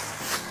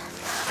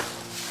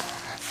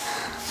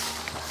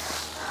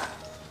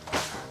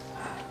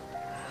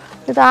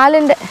 ഇത്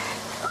ആലിൻ്റെ.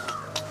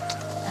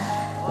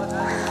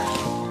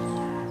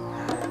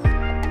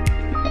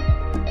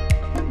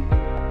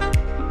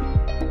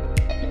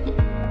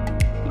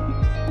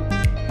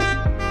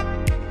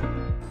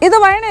 ഇത്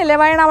വയണയല്ലേ?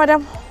 വയണ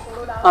മരം.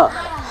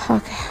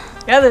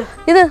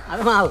 ഇത്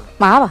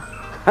മാവാ?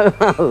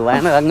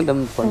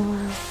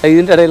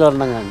 ഇതിന്റെ ഇടയിൽ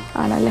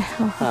ആണല്ലേ?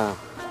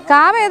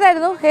 കാവ്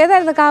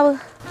ഏതായിരുന്നു കാവ്?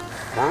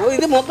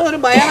 ഇത് മൊത്തം ഒരു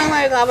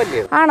ഭയാനകമായ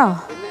കാവല്ലേ? ആണോ?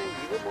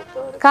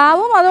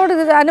 കാവും അതോട്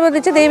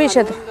അനുബന്ധിച്ച്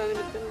ദേവീക്ഷേത്രം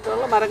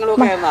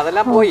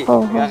അതെല്ലാം പോയി.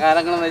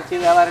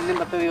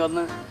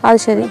 അത്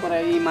ശരി.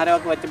 ഈ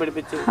മരമൊക്കെ വെച്ച്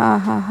പിടിപ്പിച്ചു.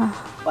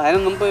 അതിന്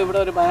മുമ്പ് ഇവിടെ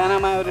ഒരു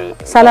ഭയാനകമായ ഒരു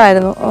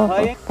സ്ഥലമായിരുന്നു.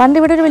 പണ്ട്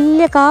ഇവിടെ ഒരു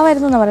വലിയ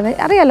കാവായിരുന്നു എന്ന് പറയുന്നത്.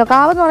 അറിയാലോ,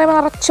 കാവെന്ന് പറയുമ്പോൾ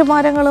നിറച്ച്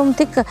മരങ്ങളും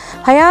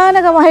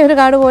ഭയാനകമായ ഒരു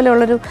കാട്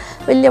പോലെയുള്ളൊരു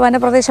വലിയ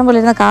വനപ്രദേശം പോലെ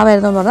ഇരുന്ന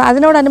കാവായിരുന്നു എന്ന് പറഞ്ഞാൽ.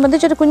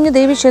 അതിനോടനുബന്ധിച്ചൊരു കുഞ്ഞു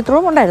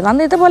ദേവീക്ഷേത്രവും ഉണ്ടായിരുന്നു.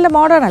 അന്ന് ഇതുപോലെ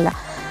മോഡേൺ അല്ല,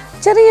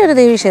 ചെറിയൊരു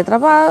ദേവീക്ഷേത്രം.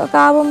 അപ്പോൾ ആ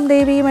കാവും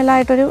ദേവിയും എല്ലാം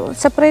ആയിട്ടൊരു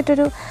സെപ്പറേറ്റ്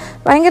ഒരു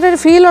ഭയങ്കര ഒരു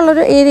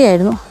ഫീലുള്ളൊരു ഏരിയ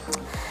ആയിരുന്നു.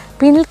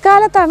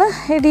 പിൽക്കാലത്താണ്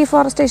ഈ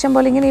ഡീഫോറസ്റ്റേഷൻ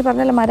പോലെ ഇങ്ങനെ ഈ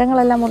പറഞ്ഞ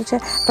മരങ്ങളെല്ലാം മുറിച്ച്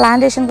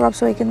പ്ലാന്റേഷൻ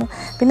ക്രോപ്സ് വയ്ക്കുന്നു,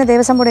 പിന്നെ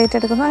ദേവസ്വം ബോർഡ്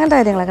ഏറ്റെടുക്കുന്നു, അങ്ങനത്തെ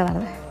കാര്യങ്ങളൊക്കെ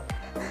നടന്നത്.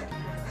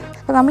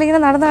 അപ്പോൾ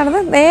നമ്മളിങ്ങനെ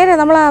നടന്ന് നേരെ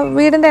നമ്മൾ ആ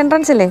വീടിൻ്റെ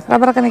എൻട്രൻസ് ഇല്ലേ,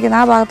 റബ്ബറൊക്കെ നിൽക്കുന്ന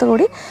ആ ഭാഗത്ത്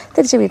കൂടി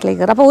തിരിച്ച് വീട്ടിലേക്ക്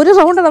കയറും. അപ്പോൾ ഒരു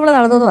റൗണ്ട് നമ്മൾ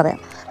നടന്നു എന്ന് പറയാം.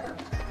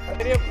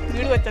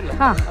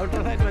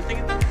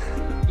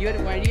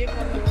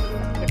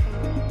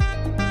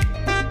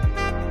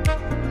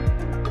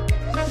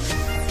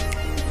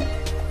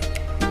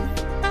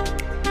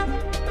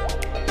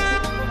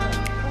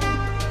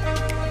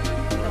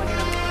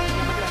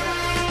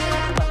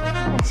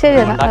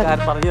 ശരിയാണ്.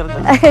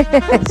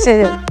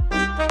 ശരി.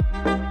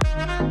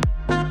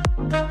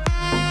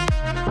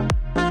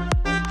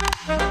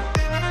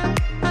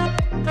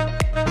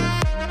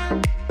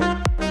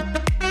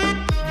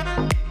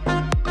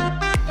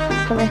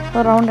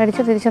 ഒരു റൗണ്ട്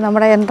അടിച്ച് തിരിച്ച്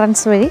നമ്മുടെ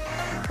എൻട്രൻസ് വഴി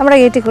നമ്മുടെ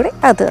ഗേറ്റിൽ കൂടി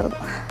അകത്ത് കയറുന്നു.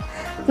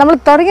 നമ്മൾ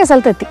തുടങ്ങിയ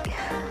സ്ഥലത്തെത്തി.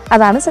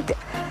 അതാണ് സത്യം.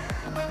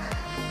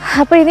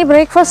 അപ്പോൾ ഇനി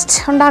ബ്രേക്ക്ഫാസ്റ്റ്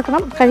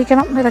ഉണ്ടാക്കണം,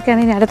 കഴിക്കണം.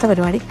 ഇതൊക്കെയാണ് ഇനി അടുത്ത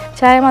പരിപാടി.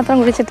 ചായ മാത്രം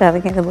കുടിച്ചിട്ട്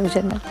ഇറങ്ങിയത്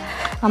ബോയിച്ചേട്ടൻ.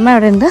 അമ്മ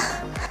അവിടെ ഉണ്ട്.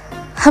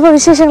 അപ്പോൾ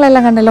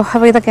വിശേഷങ്ങളെല്ലാം കണ്ടല്ലോ.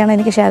 അപ്പോൾ ഇതൊക്കെയാണ്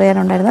എനിക്ക് ഷെയർ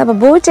ചെയ്യാനുണ്ടായിരുന്നത്. അപ്പോൾ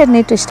ബോയിച്ചേട്ടന്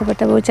ഏറ്റവും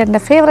ഇഷ്ടപ്പെട്ട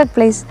ബോയിച്ചേട്ടൻ്റെ ഫേവറേറ്റ്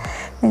പ്ലേസ്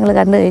നിങ്ങൾ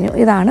കണ്ടു കഴിഞ്ഞു.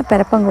 ഇതാണ്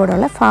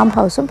പെരപ്പങ്കോടുള്ള ഫാം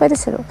ഹൗസും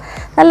പരിസരവും.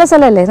 നല്ല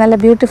സ്ഥലമല്ലേ? നല്ല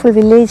ബ്യൂട്ടിഫുൾ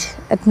വില്ലേജ്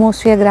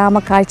അറ്റ്മോസ്ഫിയർ, ഗ്രാമ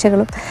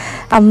കാഴ്ചകളും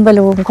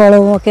അമ്പലവും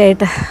കുളവും ഒക്കെ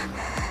ആയിട്ട്.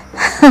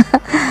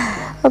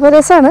 അപ്പോൾ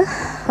രസമാണ്.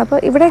 അപ്പോൾ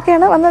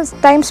ഇവിടെയൊക്കെയാണ് വന്ന്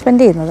ടൈം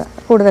സ്പെൻഡ് ചെയ്യുന്നത്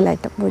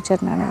കൂടുതലായിട്ടും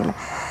ബോയിച്ചേട്ടനാണെങ്കിൽ.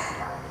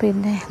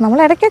 പിന്നെ നമ്മൾ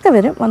ഇടയ്ക്കൊക്കെ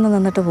വരും, വന്ന്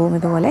നിന്നിട്ട് പോകും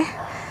ഇതുപോലെ.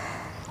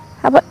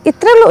 അപ്പോൾ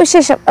ഇത്രയുള്ള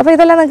വിശേഷം. അപ്പോൾ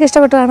ഇതെല്ലാം നിങ്ങൾക്ക്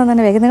ഇഷ്ടപ്പെട്ട്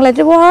കാണുന്നതന്നെ വേഗം. നിങ്ങൾ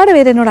ഒരുപാട്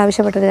പേര് എന്നോട്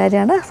ആവശ്യപ്പെട്ടൊരു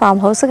കാര്യമാണ് ഫാം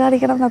ഹൗസ്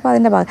കാണിക്കണം. അപ്പോൾ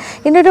അതിൻ്റെ ഭാഗം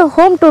ഇതിൻ്റെ ഒരു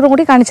ഹോം ടൂറും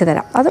കൂടി കാണിച്ചു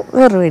തരാം. അത്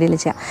വേറൊരു വീഡിയോയിൽ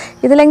ചെയ്യാം.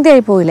 ഇത് ലെങ്തി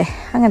ആയി പോയില്ലേ,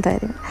 അങ്ങനത്തെ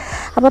കാര്യങ്ങൾ.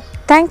 അപ്പോൾ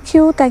thank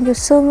you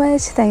so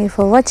much. Thank you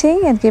for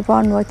watching and keep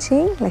on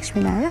watching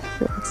Lakshmi Nair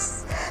vlogs.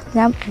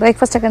 ഞാൻ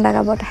ബ്രേക്ക്ഫാസ്റ്റ് ഒക്കെ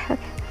ഉണ്ടാക്കാൻ പോട്ടെ.